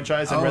Evil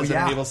franchise and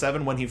Resident Evil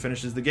 7 when he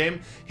finishes the game.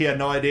 He had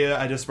no idea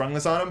I just sprung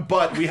this on him,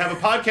 but we have a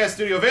podcast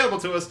studio available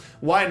to us.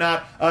 Why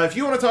not? If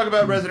you want to talk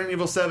about Resident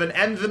Evil 7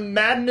 and the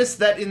madness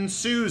that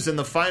ensues in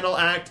the final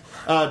act,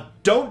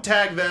 don't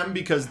tag them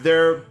because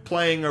they're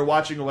playing or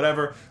watching or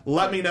whatever.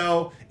 Let me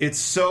know. It's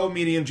so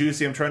meaty and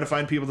juicy. I'm trying to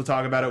find people to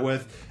talk about it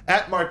with.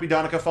 At Mark B.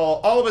 Donica. Follow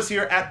all of us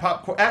here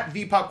at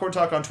The Popcorn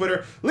Talk on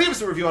Twitter. Leave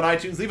us a review on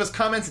iTunes. Leave us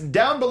comments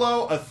down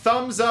below. A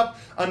thumbs up.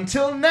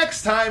 Until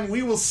next time,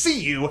 we will see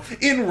you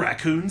in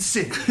Raccoon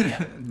City.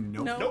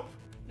 Nope.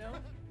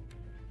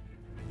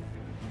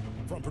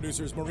 From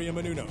producers Maria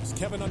Menounos,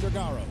 Kevin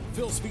Undergaro,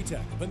 Phil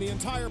Svitek, and the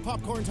entire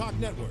Popcorn Talk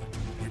Network,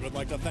 we would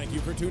like to thank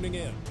you for tuning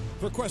in.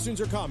 For questions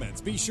or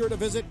comments, be sure to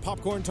visit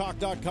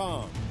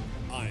popcorntalk.com.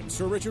 I'm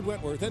Sir Richard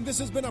Wentworth, and this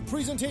has been a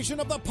presentation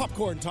of the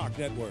Popcorn Talk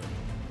Network.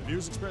 The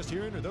views expressed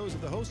herein are those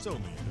of the hosts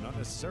only and do not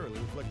necessarily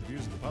reflect the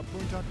views of the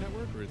Popcorn Talk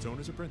Network or its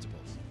owners or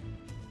principals.